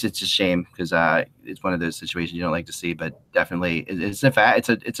 it's a shame because it's one of those situations you don't like to see, but definitely it's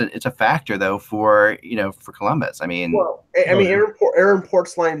a factor though for Columbus. I mean, Aaron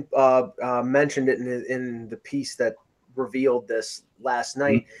Portzline mentioned it in the piece that revealed this last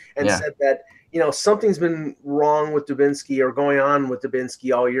night and said that, something's been wrong with Dubinsky or going on with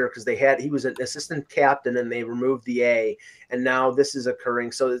Dubinsky all year because he was an assistant captain and they removed the A, and now this is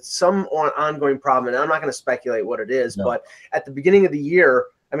occurring. So it's some ongoing problem, and I'm not going to speculate what it is. No. But at the beginning of the year,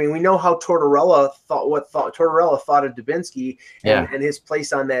 I mean, we know how Tortorella thought of Dubinsky and his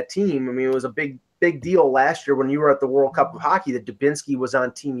place on that team. I mean, it was a big deal last year when you were at the World Cup of Hockey that Dubinsky was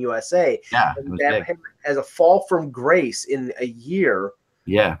on Team USA. Yeah, and that as a fall from grace in a year.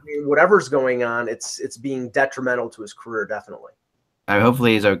 Yeah, I mean, whatever's going on, it's being detrimental to his career, definitely.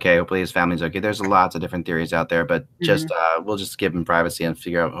 Hopefully he's okay. Hopefully his family's okay. There's lots of different theories out there, but we'll just give him privacy and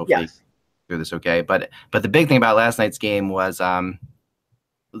figure out hopefully through this okay. But the big thing about last night's game was the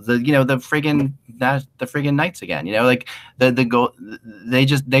friggin' Knights again. Like the goal,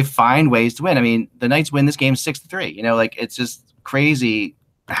 they find ways to win. I mean, the Knights win this game 6-3. Like it's just crazy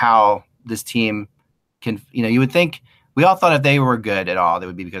how this team can. You would think. We all thought if they were good at all, it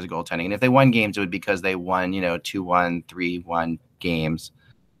would be because of goaltending. And if they won games, it would be because they won, 2-1, 3-1 games,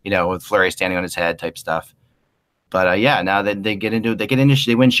 with Fleury standing on his head type stuff. But now that they win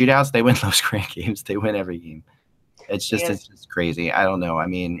shootouts, they win low-scoring games, they win every game. It's just crazy. I don't know. I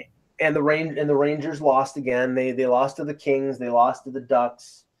mean, and the Rangers lost again. They lost to the Kings. They lost to the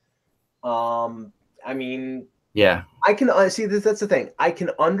Ducks. I mean. Yeah, I can see that. That's the thing. I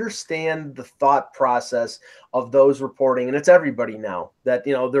can understand the thought process of those reporting, and it's everybody now that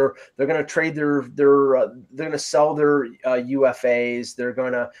they're going to trade they're going to sell their UFAs. They're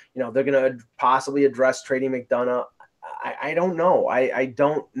going to possibly address trading McDonough. I don't know. I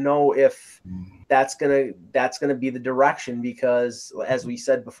don't know if that's gonna be the direction because, as we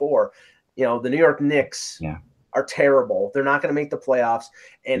said before, the New York Knicks. Yeah. Are terrible. They're not going to make the playoffs,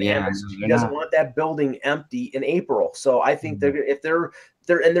 and he doesn't want that building empty in April. So I think they're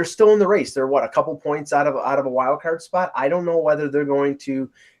still in the race. They're a couple points out of a wild card spot. I don't know whether they're going to,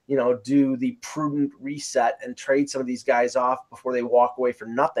 do the prudent reset and trade some of these guys off before they walk away for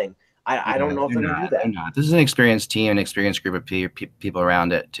nothing. I don't know if they're going to do that. Not. This is an experienced team, an experienced group of people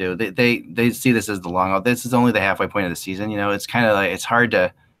around it too. They see this as the long haul. This is only the halfway point of the season. It's kind of like it's hard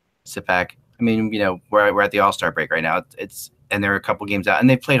to sit back. I mean, we're at the All-Star break right now. And there are a couple games out, and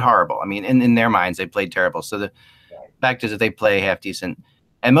they played horrible. I mean, in their minds, they played terrible. So the fact is that they play half decent,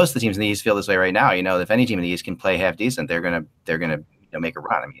 and most of the teams in the East feel this way right now. If any team in the East can play half decent, they're gonna make a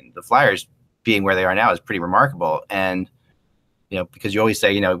run. I mean, the Flyers being where they are now is pretty remarkable, and because you always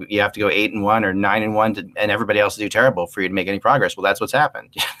say you have to go 8-1 or 9-1 and everybody else do terrible for you to make any progress. Well, that's what's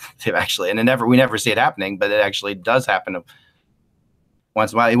happened. They've actually, and we never see it happening, but it actually does happen.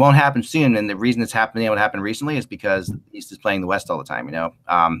 Once in a while, it won't happen soon, and the reason it's happening, what happened recently, is because the East is playing the West all the time. There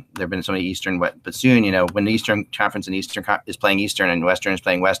have been so many Eastern, but soon, when the Eastern Conference and Eastern is playing Eastern and Western is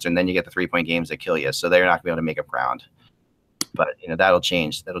playing Western, then you get the 3-point games that kill you. So they're not going to be able to make up ground. But that'll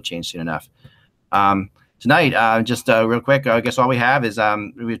change. That'll change soon enough. Tonight, just real quick, I guess all we have is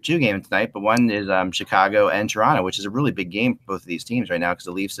we have two games tonight, but one is Chicago and Toronto, which is a really big game for both of these teams right now because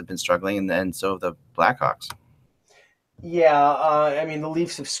the Leafs have been struggling, and so have the Blackhawks. Yeah, I mean, the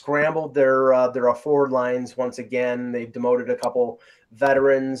Leafs have scrambled their forward lines once again. They've demoted a couple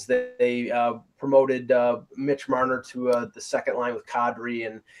veterans. They promoted Mitch Marner to the second line with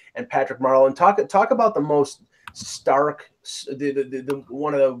Kadri and Patrick Marleau. Talk about the most stark, the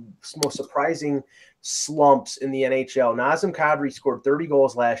one of the most surprising slumps in the NHL. Nazem Kadri scored 30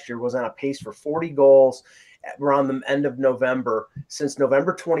 goals last year, was on a pace for 40 goals, around the end of November, since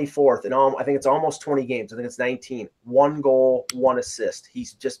November 24th, and I think it's almost 20 games. I think it's 19. 1 goal, 1 assist.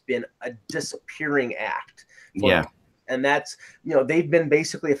 He's just been a disappearing act. Yeah. And that's, they've been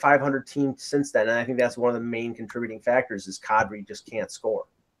basically a 500 team since then. And I think that's one of the main contributing factors is Kadri just can't score.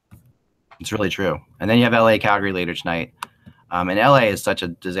 It's really true. And then you have LA Calgary later tonight. And LA is such a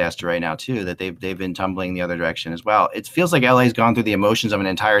disaster right now too, that they've been tumbling the other direction as well. It feels like LA's gone through the emotions of an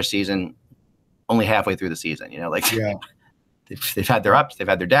entire season only halfway through the season, they've had their ups, they've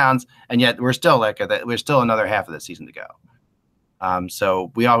had their downs, and yet we're still another half of the season to go.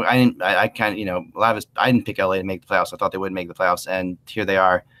 So I didn't pick LA to make the playoffs. I thought they would make the playoffs, and here they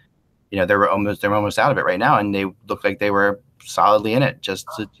are. They're almost out of it right now, and they look like they were solidly in it just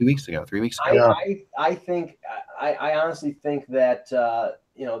 3 weeks ago. I honestly think that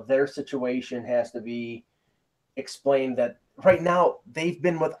their situation has to be explained. That right now they've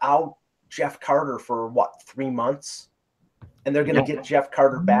been without Jeff Carter for 3 months, and they're going to get Jeff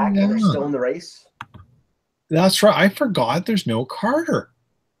Carter back, and they're still in the race. That's right. I forgot there's no Carter.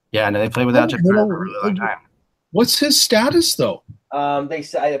 Yeah, no, they played without Jeff Carter for a really long time. What's his status though? They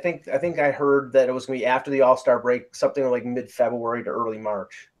said I think I heard that it was going to be after the All-Star break, something like mid-February to early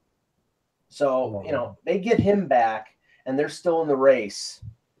March. So they get him back, and they're still in the race.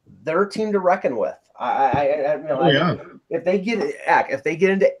 They're a team to reckon with. If they get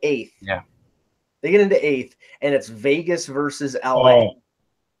into eighth, and it's Vegas versus LA. Oh,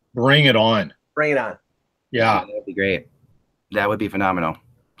 bring it on. Yeah, that'd be great. That would be phenomenal.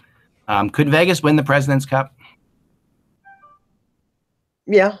 Could Vegas win the President's Cup?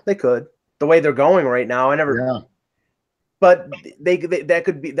 Yeah, they could. The way they're going right now, but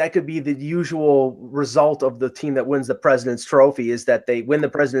that could be the usual result of the team that wins the President's Trophy, is that they win the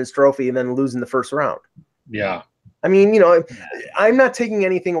President's Trophy and then lose in the first round. Yeah. I mean, I'm not taking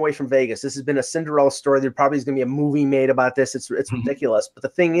anything away from Vegas. This has been a Cinderella story. There probably is going to be a movie made about this. It's ridiculous. But the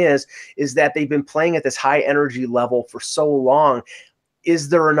thing is that they've been playing at this high energy level for so long. Is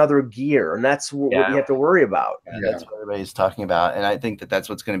there another gear? And that's what we have to worry about. Yeah, that's what everybody's talking about. And I think that that's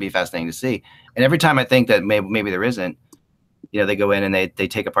what's going to be fascinating to see. And every time I think that maybe there isn't, they go in and they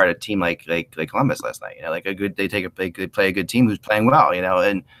take apart a team like Columbus last night. They play a good team who's playing well.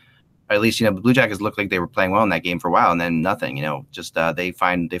 And at least the Blue Jackets looked like they were playing well in that game for a while, and then nothing. They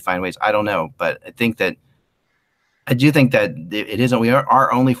find ways. I don't know, but I do think that it isn't. We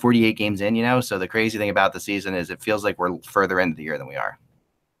are only 48 games in. So the crazy thing about the season is it feels like we're further into the year than we are.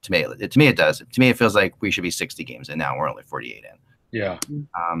 To me, it does. To me, it feels like we should be 60 games in now. We're only 48 in. Yeah.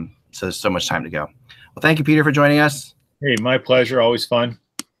 So there's so much time to go. Well, thank you, Peter, for joining us. Hey, my pleasure. Always fun.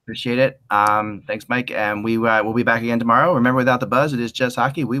 Appreciate it. Thanks, Mike. And we'll be back again tomorrow. Remember, without the buzz, it is just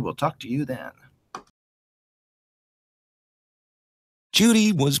hockey. We will talk to you then.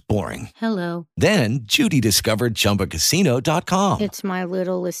 Judy was boring. Hello. Then Judy discovered ChumbaCasino.com. It's my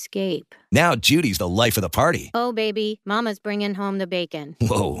little escape. Now Judy's the life of the party. Oh, baby, mama's bringing home the bacon.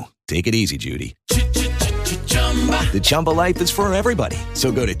 Whoa, take it easy, Judy. The Chumba life is for everybody. So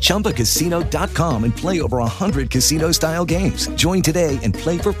go to ChumbaCasino.com and play over 100 casino-style games. Join today and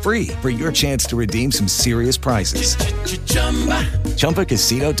play for free for your chance to redeem some serious prizes.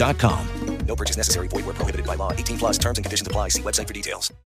 ChumbaCasino.com. No purchase necessary. Void where prohibited by law. 18+ terms and conditions apply. See website for details.